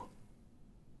师父。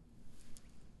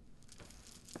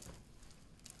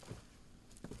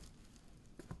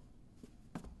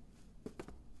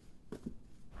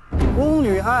宫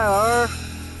女爱儿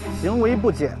行为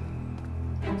不检，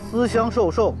思乡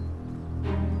受受，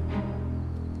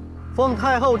奉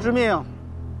太后之命，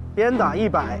鞭打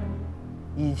100，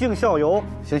以儆效尤。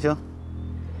行行。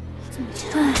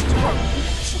哎，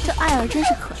这爱儿真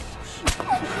是可怜，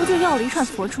不就要了一串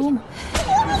佛珠吗？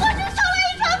我不过只收了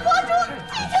一串佛珠，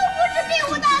祈求不知并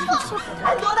无大错。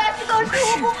安多大师更是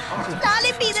无辜，哪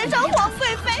里比得上皇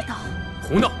贵妃？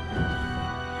胡闹！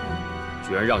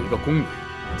居然让一个宫女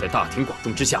在大庭广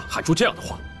众之下喊出这样的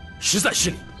话，实在失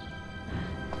礼。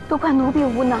都怪奴婢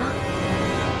无能，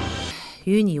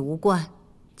与你无关，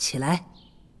起来。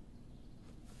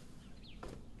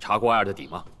查过爱儿的底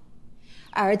吗？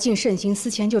爱儿进慎刑司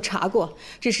前就查过，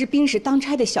只是兵使当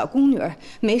差的小宫女儿，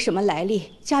没什么来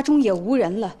历，家中也无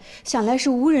人了，想来是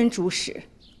无人主使。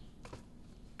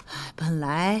本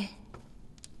来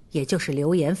也就是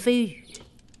流言蜚语，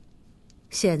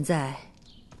现在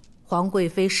皇贵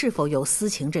妃是否有私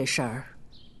情这事儿，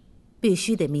必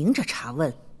须得明着查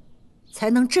问，才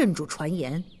能镇住传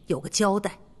言，有个交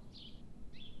代。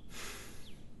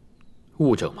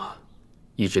物证嘛，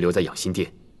一直留在养心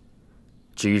殿。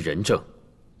至于人证，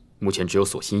目前只有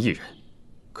索心一人，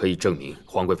可以证明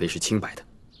皇贵妃是清白的。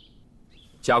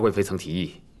嘉贵妃曾提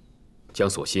议，将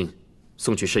索心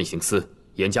送去慎刑司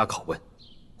严加拷问。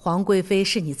皇贵妃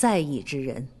是你在意之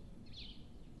人，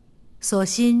索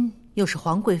心又是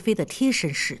皇贵妃的贴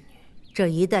身侍女，这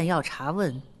一旦要查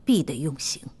问，必得用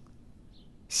刑，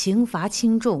刑罚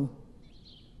轻重，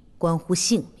关乎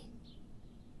性命。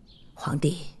皇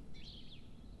帝，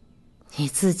你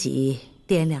自己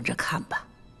掂量着看吧。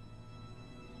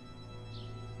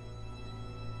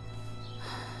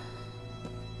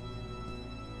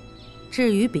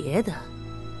至于别的，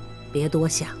别多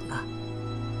想了。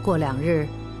过2日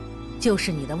就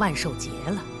是你的万寿节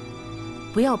了，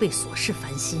不要被琐事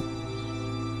烦心。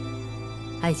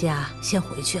哀家先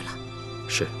回去了。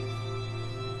是。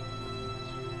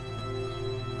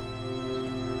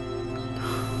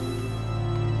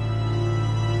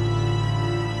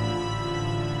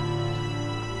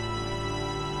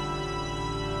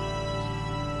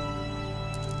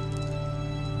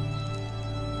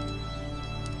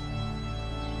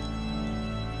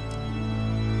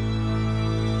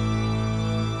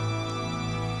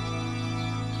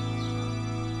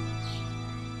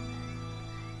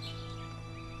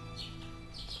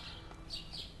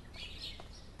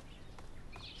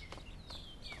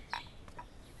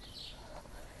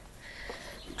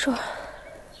这，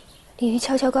李煜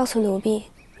悄悄告诉奴婢，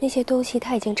那些东西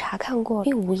他已经查看过，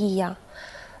并无异样。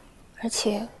而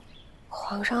且，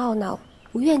皇上懊恼，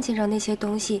不愿见着那些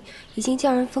东西，已经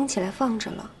叫人封起来放着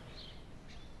了。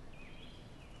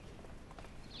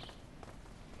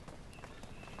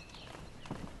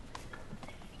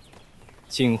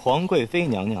请皇贵妃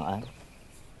娘娘安。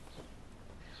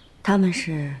他们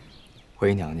是？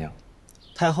回娘娘，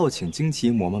太后请旌旗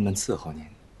嬷嬷们伺候您，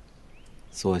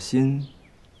所幸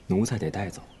奴才得带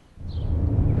走。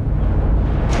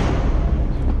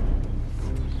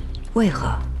为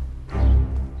何？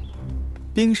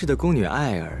冰氏的宫女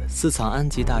艾儿私藏安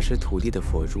吉大师徒弟的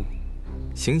佛珠，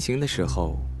行刑的时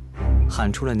候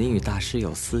喊出了您与大师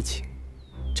有私情，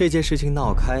这件事情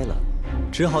闹开了，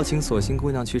只好请锁心姑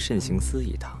娘去慎刑司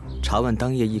一趟，查问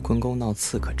当夜翊坤宫闹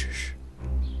刺客之事。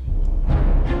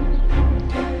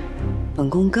本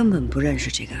宫根本不认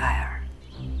识这个艾儿，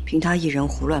凭她一人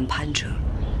胡乱攀折，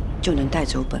就能带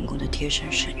走本宫的贴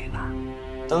身侍女吗？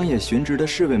当夜巡职的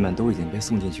侍卫们都已经被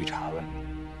送进去查问，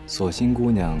锁心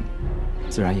姑娘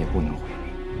自然也不能回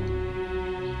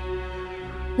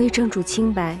避。为正主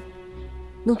清白，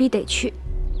奴婢得去。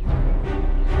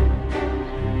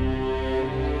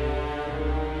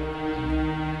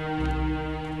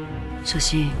锁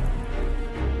心，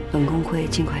本宫会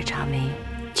尽快查明，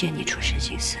见你出慎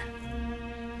刑司。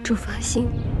主放心。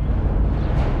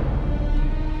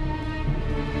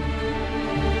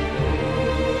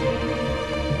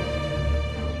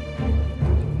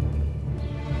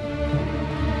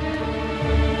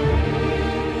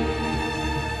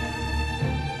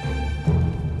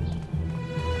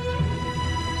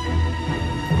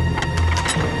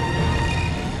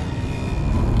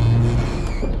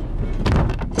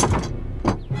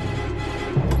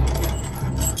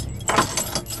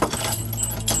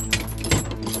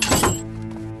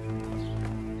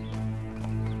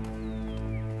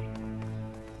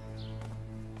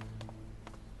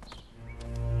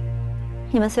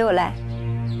你们随我来。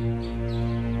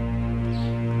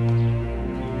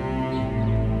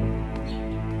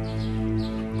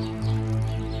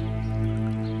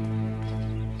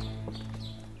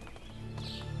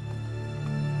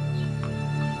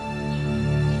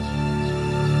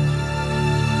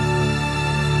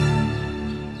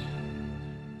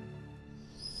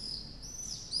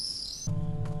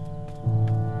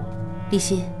丽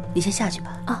心，你先下去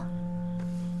吧。啊。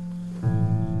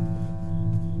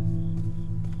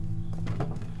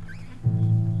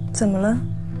怎么了？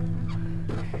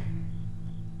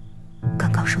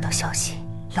刚刚收到消息，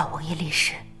老王爷离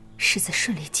世，世子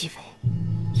顺利继位，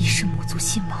已是母族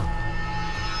兴亡。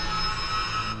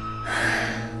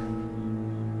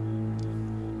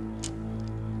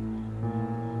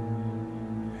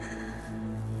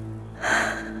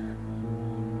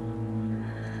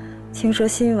听说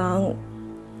新王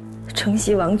承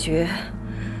袭王爵，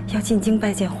要进京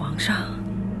拜见皇上。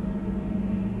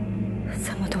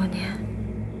这么多年，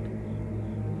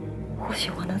或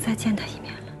许我能再见他一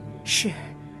面了。是，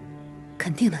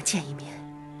肯定能见一面。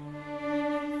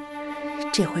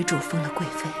这回主封了贵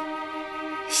妃，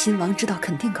新王知道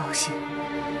肯定高兴。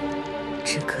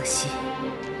只可惜，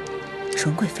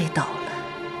纯贵妃倒了，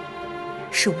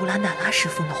是乌拉那拉氏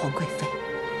封了皇贵妃，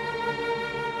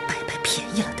白白便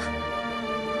宜了她。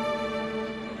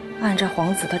按照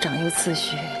皇子的长幼次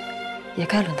序，也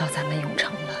该轮到咱们永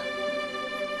城了。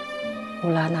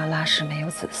乌拉那拉氏没有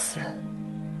子嗣，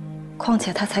况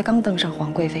且她才刚登上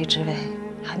皇贵妃之位，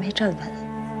还没站稳，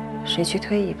谁去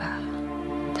推一把，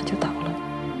她就倒了。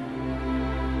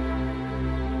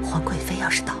皇贵妃要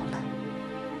是倒了，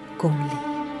宫里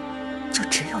就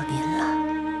只有您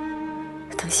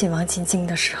了。等信王进京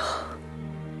的时候，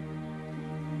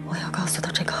我要告诉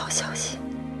他这个好消息。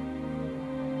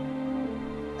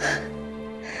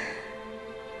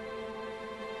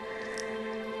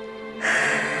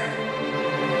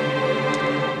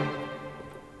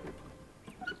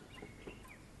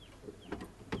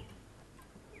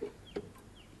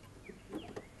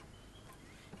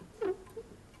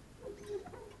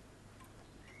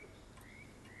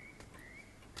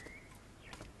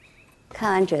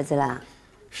看完折子啦？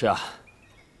是啊，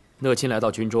讷亲来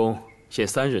到军中，限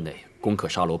3日内攻克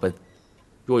沙罗奔，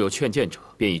若有劝谏者，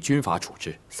便以军法处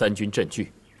置，3军振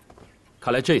据。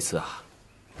看来这次啊，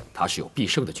他是有必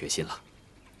胜的决心了。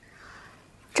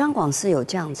张广嗣有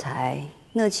将才，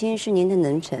讷亲是您的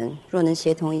能臣，若能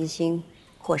协同一心，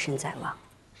获胜在望。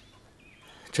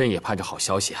朕也盼着好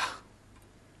消息啊。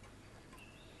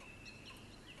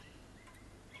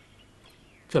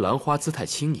这兰花姿态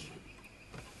轻盈，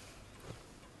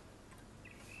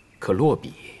可落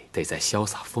笔得再潇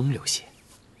洒风流些。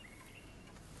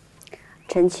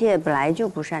臣妾本来就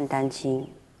不善丹青，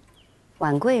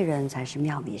婉贵人才是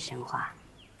妙笔生花。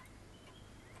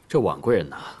这婉贵人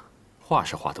呐，画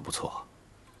是画得不错，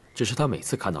只是她每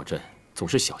次看到朕，总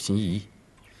是小心翼翼，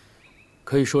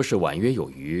可以说是婉约有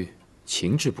余，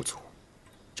情致不足，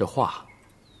这画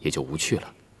也就无趣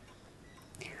了。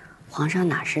皇上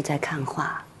哪是在看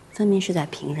画，分明是在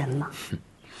评人嘛。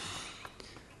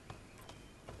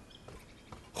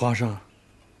皇上，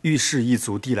御氏一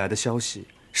族递来的消息，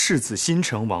世子新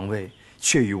承王位，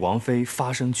却与王妃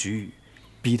发生龃龉，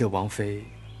逼得王妃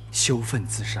羞愤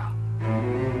自杀。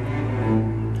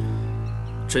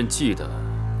朕记得，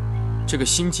这个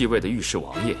新继位的御氏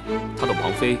王爷，他的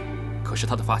王妃可是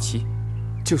他的发妻。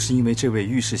就是因为这位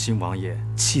御氏新王爷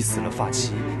气死了发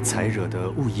妻，才惹得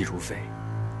物议如非。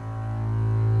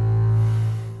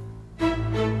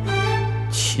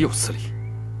岂有此理！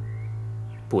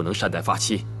不能善待发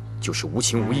妻，就是无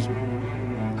情无义，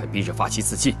还逼着发妻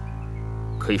自尽，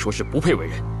可以说是不配为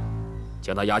人。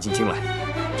将他押进京来，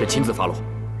朕亲自发落。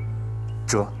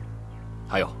这，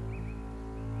还有，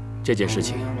这件事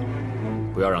情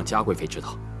不要让嘉贵妃知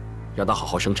道，让她好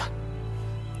好生产。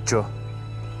这。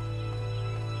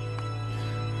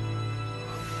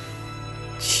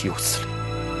岂有此理！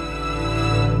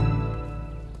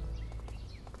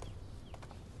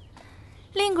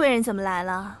令贵人怎么来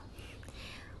了？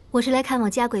我是来看望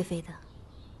嘉贵妃的。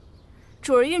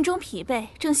主儿孕中疲惫，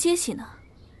正歇息呢。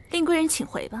令贵人请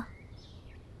回吧。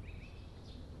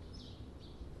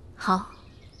好，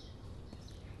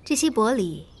这些薄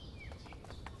礼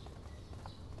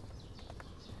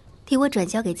替我转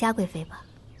交给嘉贵妃吧。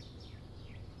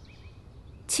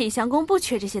启祥宫不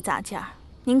缺这些杂件儿，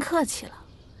您客气了。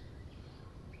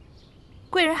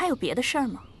贵人还有别的事儿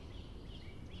吗？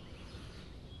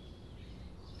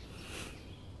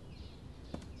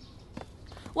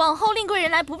往后令贵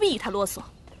人来不必与他啰嗦，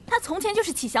她从前就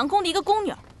是启祥宫的一个宫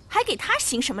女，还给她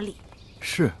行什么礼？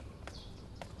是。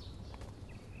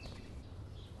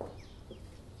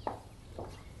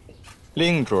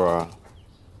令主，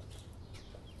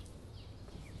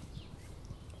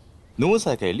奴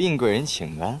才给令贵人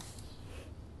请安。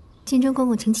金钟公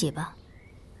公，请起吧。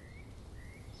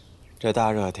这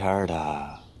大热天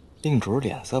的，令主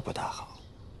脸色不大好。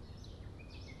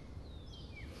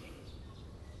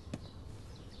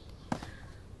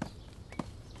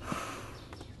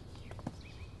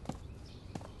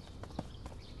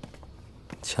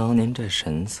瞧您这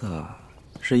神色，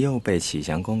是又被启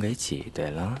祥宫给挤兑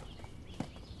了？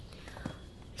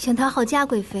想讨好嘉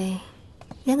贵妃，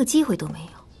连个机会都没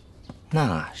有。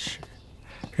那是，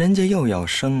人家又要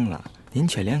生了，您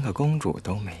却连个公主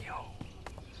都没有。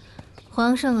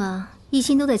皇上啊，一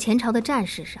心都在前朝的战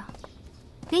事上，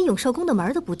连永寿宫的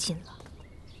门都不进了，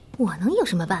我能有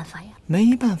什么办法呀？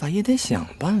没办法也得想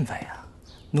办法呀。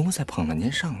奴才捧了您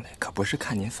上来，可不是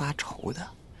看您发愁的。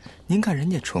您看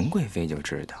人家纯贵妃就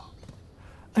知道，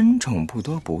恩宠不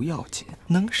多不要紧，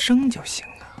能生就行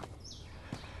啊。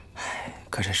哎，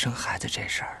可是生孩子这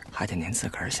事儿还得您自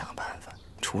个儿想办法，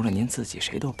除了您自己，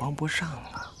谁都帮不上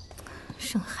了。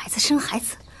生孩子，生孩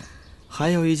子。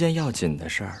还有一件要紧的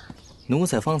事儿，奴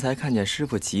才方才看见师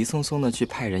傅急匆匆的去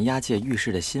派人押解御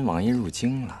史的新王爷入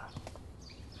京了。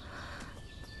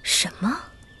什么？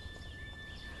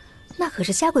那可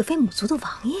是嘉贵妃母族的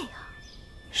王爷呀。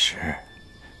是。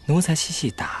奴才细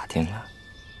细打听了，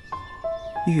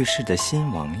御史的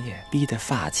新王爷逼得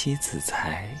发妻自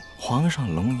裁，皇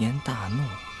上龙颜大怒，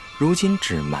如今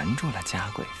只瞒住了嘉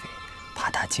贵妃，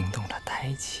怕她惊动了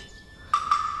胎气。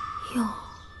哟，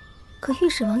可御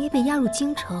史王爷被押入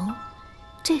京城，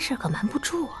这事儿可瞒不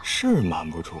住啊。是瞒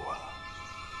不住啊，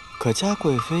可嘉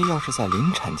贵妃要是在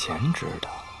临产前知道，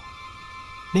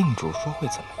令主说会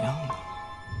怎么样呢？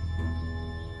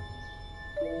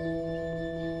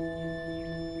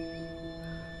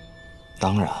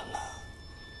当然了，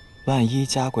万一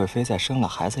嘉贵妃在生了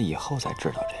孩子以后才知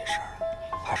道这事儿，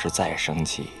怕是再生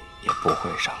气也不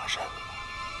会上身了。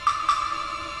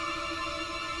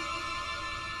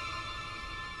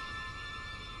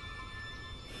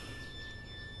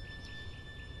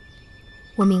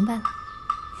我明白了，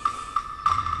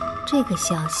这个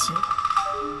消息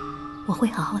我会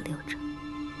好好留着。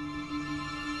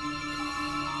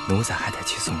奴才还得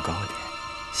去送糕点，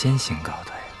先行告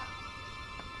退。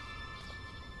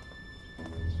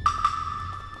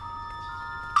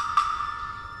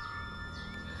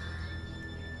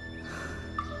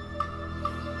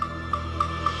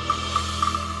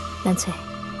兰翠，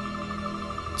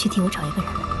去替我找一个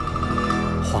人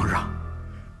来。皇上，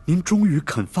您终于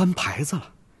肯翻牌子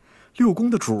了，六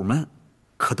宫的主们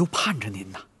可都盼着您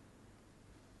呢。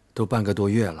都半个多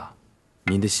月了，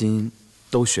您的心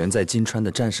都悬在金川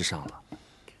的战事上了。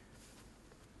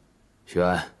许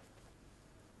安，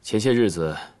前些日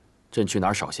子朕去哪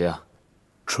儿少些啊？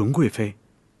纯贵妃、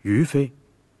于妃、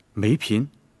梅嫔、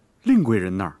令贵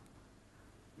人那儿，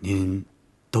您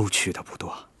都去的不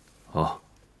多。哦。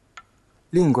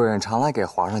令贵人常来给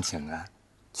皇上请安，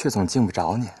却总见不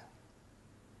着您。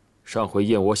上回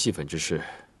燕窝细粉之事，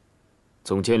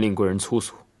总见令贵人粗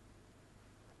俗。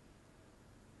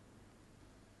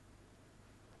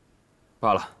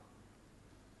罢了，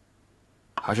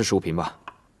还是淑嫔吧。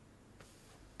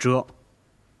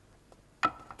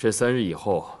这3日以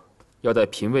后，要带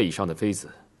嫔位以上的妃子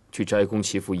去斋宫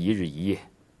祈福1日1夜，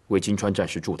为金川战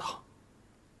士祝祷。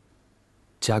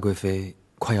嘉贵妃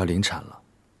快要临产了，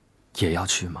也要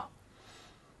去吗？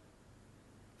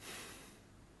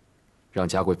让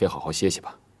嘉贵妃好好歇歇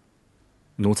吧。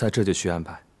奴才这就去安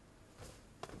排。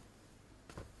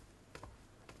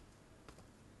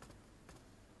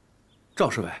赵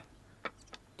侍卫，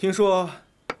听说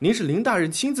您是林大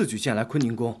人亲自举荐来坤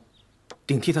宁宫，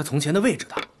顶替他从前的位置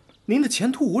的，您的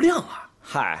前途无量啊！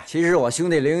嗨，其实我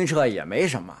兄弟凌云彻也没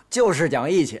什么，就是讲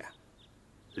义气。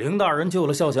凌大人救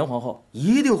了孝贤皇后，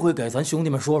一定会给咱兄弟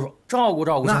们说说，照顾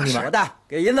照顾兄弟们。那是的，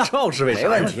给银子。赵侍卫没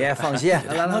问题，放心。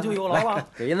来，那就有劳了。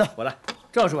给银子，我来。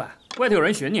赵侍卫，外头有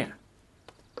人寻你。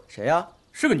谁呀？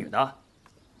是个女的。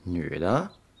女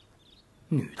的？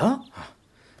女的？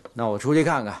那我出去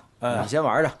看看。你先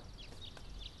玩着。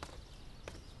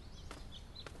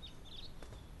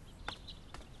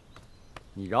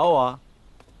你找我？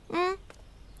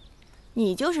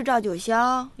你就是赵九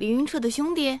霄、李云彻的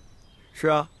兄弟？是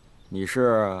啊，你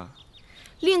是？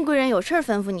令贵人有事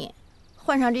吩咐你，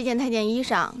换上这件太监衣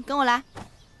裳，跟我来。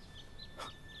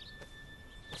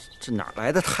这哪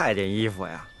来的太监衣服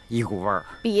呀？一股味儿。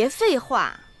别废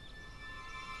话，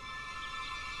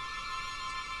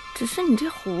只是你这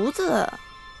胡子。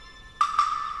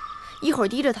一会儿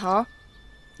低着头，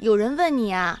有人问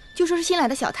你啊，就说是新来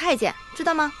的小太监，知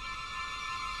道吗？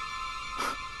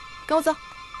跟我走。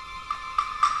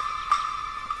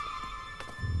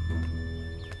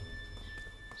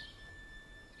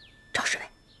赵侍卫，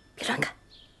别乱看。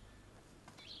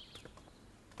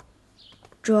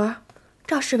卓儿，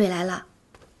赵侍卫来了。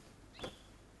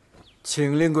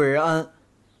请令贵人安。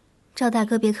赵大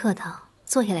哥别客套，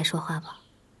坐下来说话吧。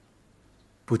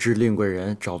不知令贵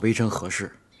人找微臣何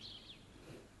事？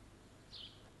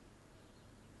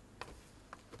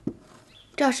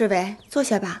赵侍卫，坐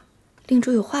下吧，令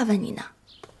主有话问你呢。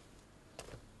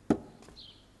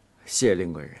谢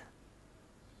令贵人。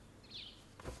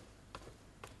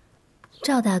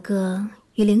赵大哥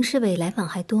与凌侍卫来往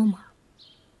还多吗？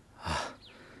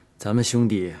咱们兄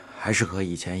弟还是和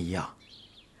以前一样。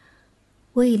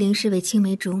我与凌侍卫青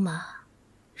梅竹马，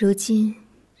如今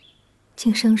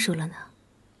竟生疏了呢。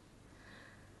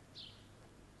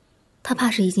他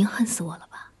怕是已经恨死我了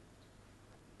吧？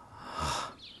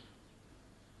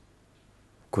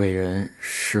贵人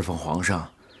侍奉皇上，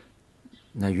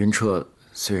那云彻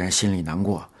虽然心里难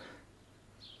过，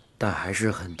但还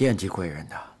是很惦记贵人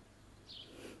的。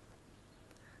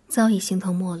早已形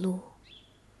同陌路，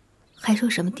还说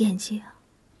什么惦记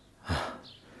啊？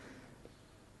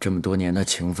这么多年的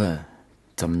情分，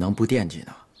怎么能不惦记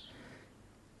呢？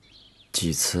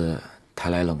几次他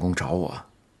来冷宫找我，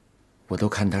我都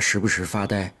看他时不时发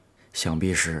呆，想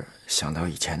必是想到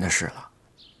以前的事了。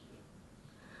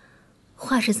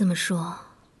话是这么说，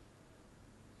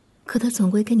可他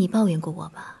总归跟你抱怨过我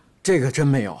吧？这个真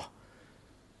没有。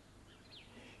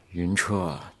云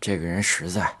彻这个人实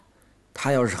在，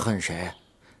他要是恨谁，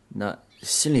那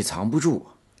心里藏不住。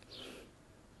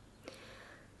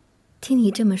听你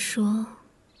这么说，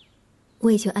我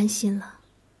也就安心了。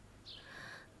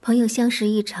朋友相识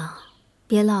一场，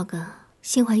别落个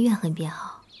心怀怨恨便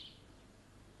好。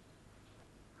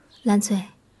兰翠，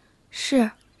是。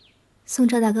送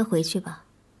赵大哥回去吧。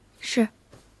是。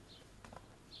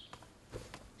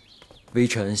微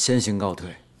臣先行告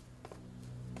退。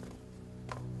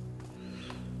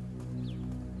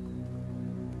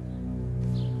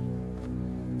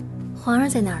皇上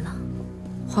在哪儿呢？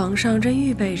皇上正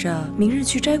预备着明日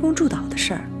去斋宫祝祷的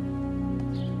事儿。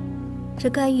这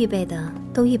该预备的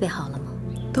都预备好了吗？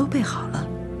都备好了。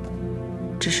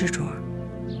只是卓儿，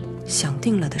想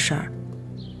定了的事儿，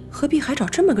何必还找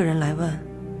这么个人来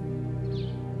问？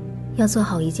要做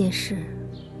好一件事，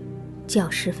就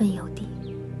要十分有底。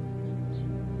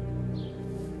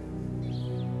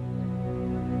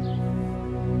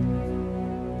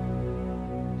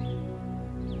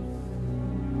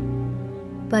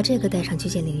把这个带上去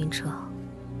见凌云彻，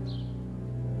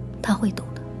他会懂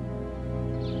的。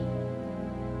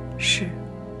是。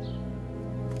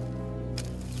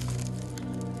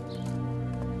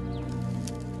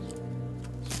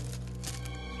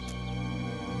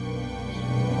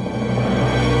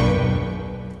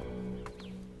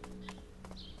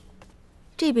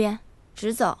这边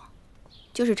直走，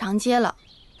就是长街了。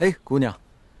哎，姑娘，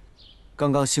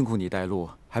刚刚辛苦你带路，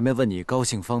还没问你高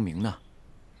姓芳名呢。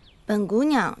本姑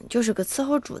娘就是个伺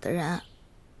候主的人。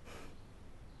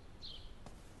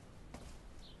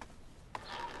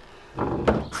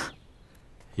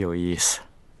有意思。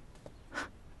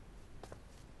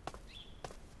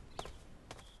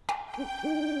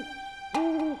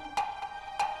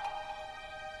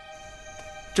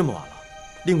这么晚了，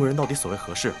令贵人到底所谓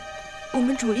何事？我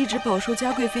们主一直饱受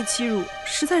嘉贵妃欺辱，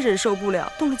实在忍受不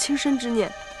了，动了轻生之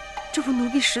念。这不奴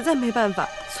婢实在没办法，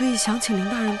所以想请林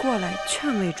大人过来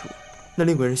劝慰主。那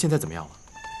令贵人现在怎么样了？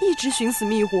一直寻死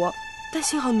觅活，但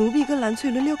幸好奴婢跟兰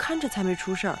翠轮流看着，才没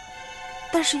出事儿。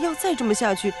但是要再这么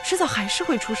下去，迟早还是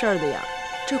会出事儿的呀。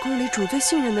这宫里主最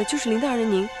信任的就是林大人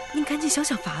您赶紧想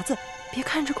想法子，别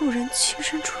看着故人轻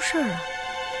生出事儿啊。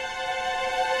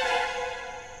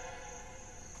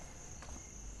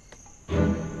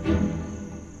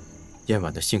燕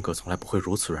婉的性格从来不会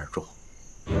如此软弱，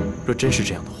若真是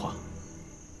这样的话，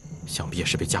想必也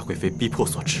是被嘉贵妃逼迫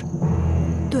所致。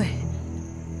对，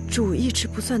主一直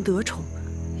不算得宠，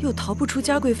又逃不出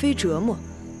嘉贵妃折磨，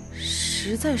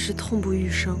实在是痛不欲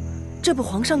生。这不，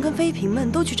皇上跟妃嫔们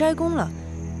都去斋宫了，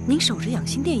您守着养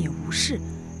心殿也无事，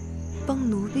帮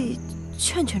奴婢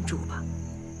劝劝主吧。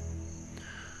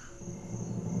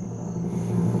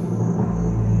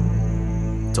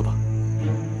走吧。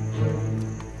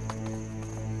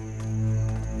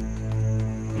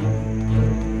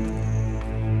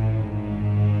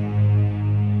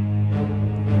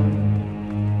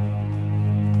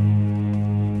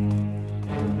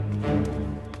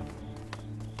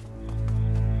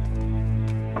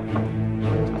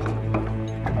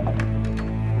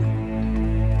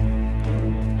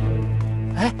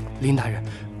林大人，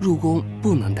入宫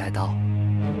不能带刀。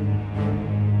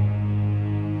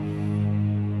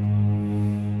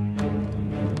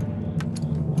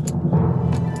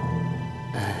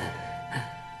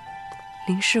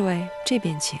林侍卫，这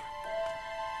边请。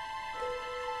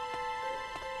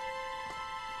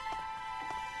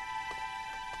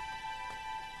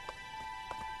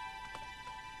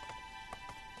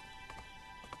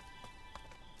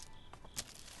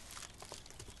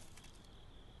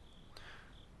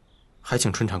还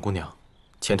请春长姑娘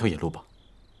前头引路吧。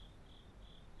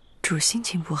主心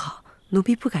情不好，奴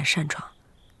婢不敢擅闯，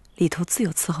里头自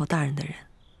有伺候大人的人。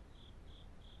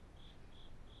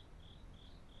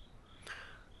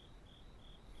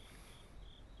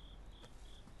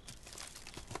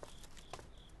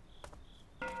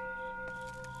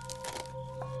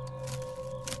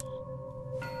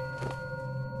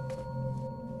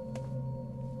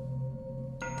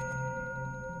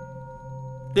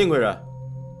令贵人。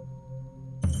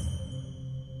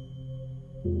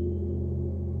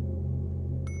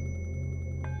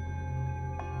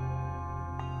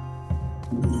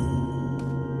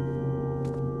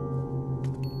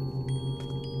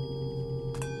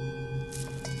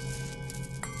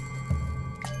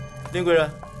令贵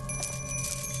人，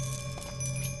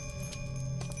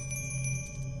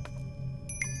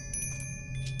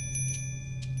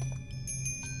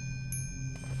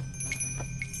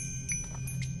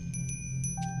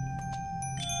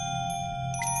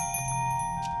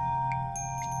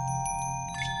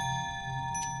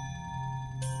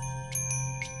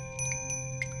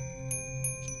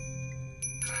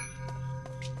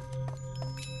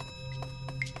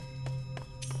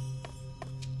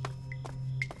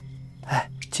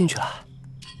进去了。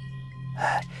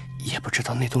哎，也不知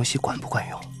道那东西管不管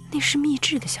用。那是秘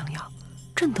制的香药，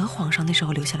正得皇上那时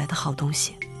候留下来的好东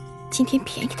西。今天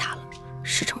便宜他了，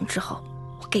事成之后，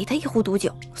我给他一壶毒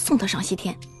酒，送他上西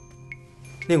天。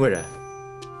令贵人，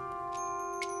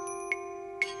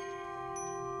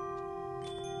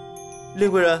令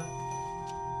贵人，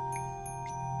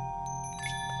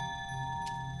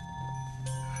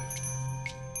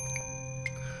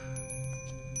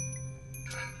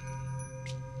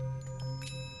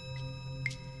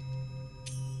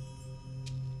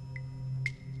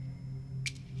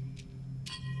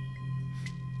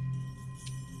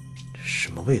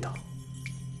什么味道？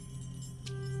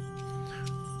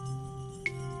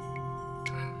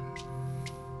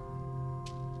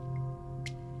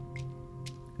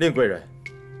令贵人，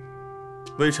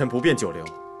微臣不便久留，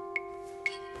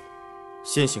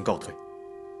先行告退。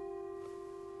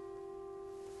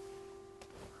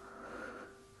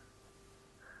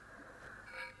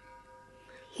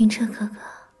云彻哥哥，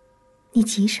你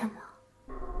急什么？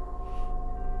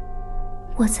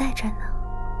我在这呢。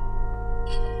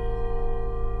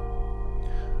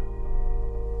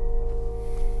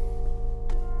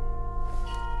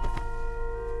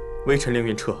微臣令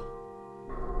云彻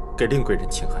给令贵人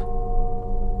请安。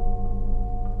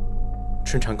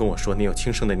春常跟我说你有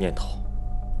轻生的念头，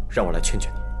让我来劝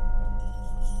劝你。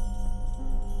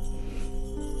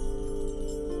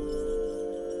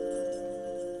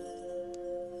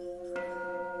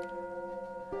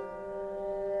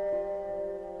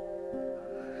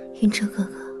云彻哥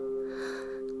哥，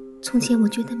从前我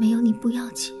觉得没有你不要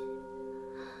紧，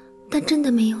但真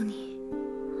的没有你，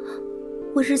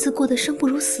我日子过得生不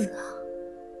如死啊！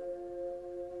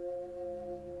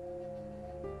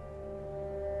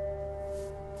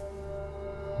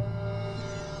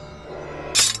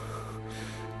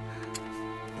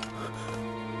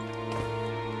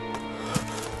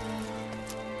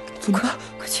怎么办？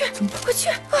快去！怎么办？快去！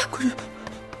啊！快去！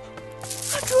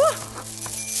主，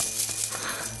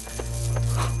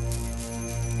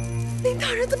林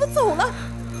大人怎么走了？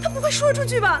他不会说出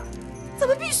去吧？咱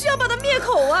们必须要把他灭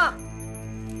口啊！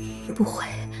不会，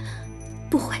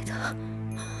不会的，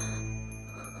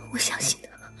我相信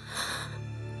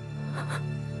他，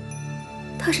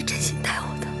他是真心待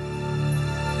我的。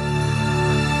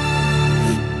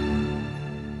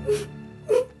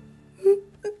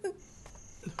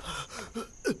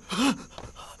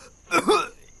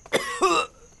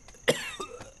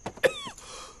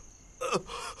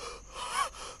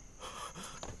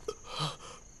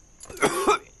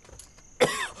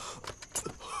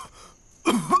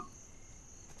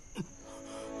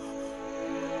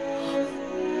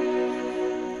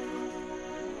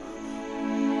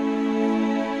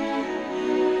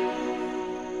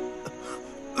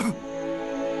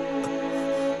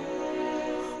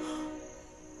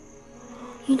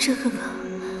云彻哥哥，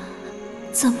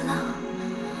怎么了？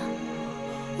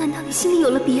难道你心里有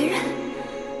了别人？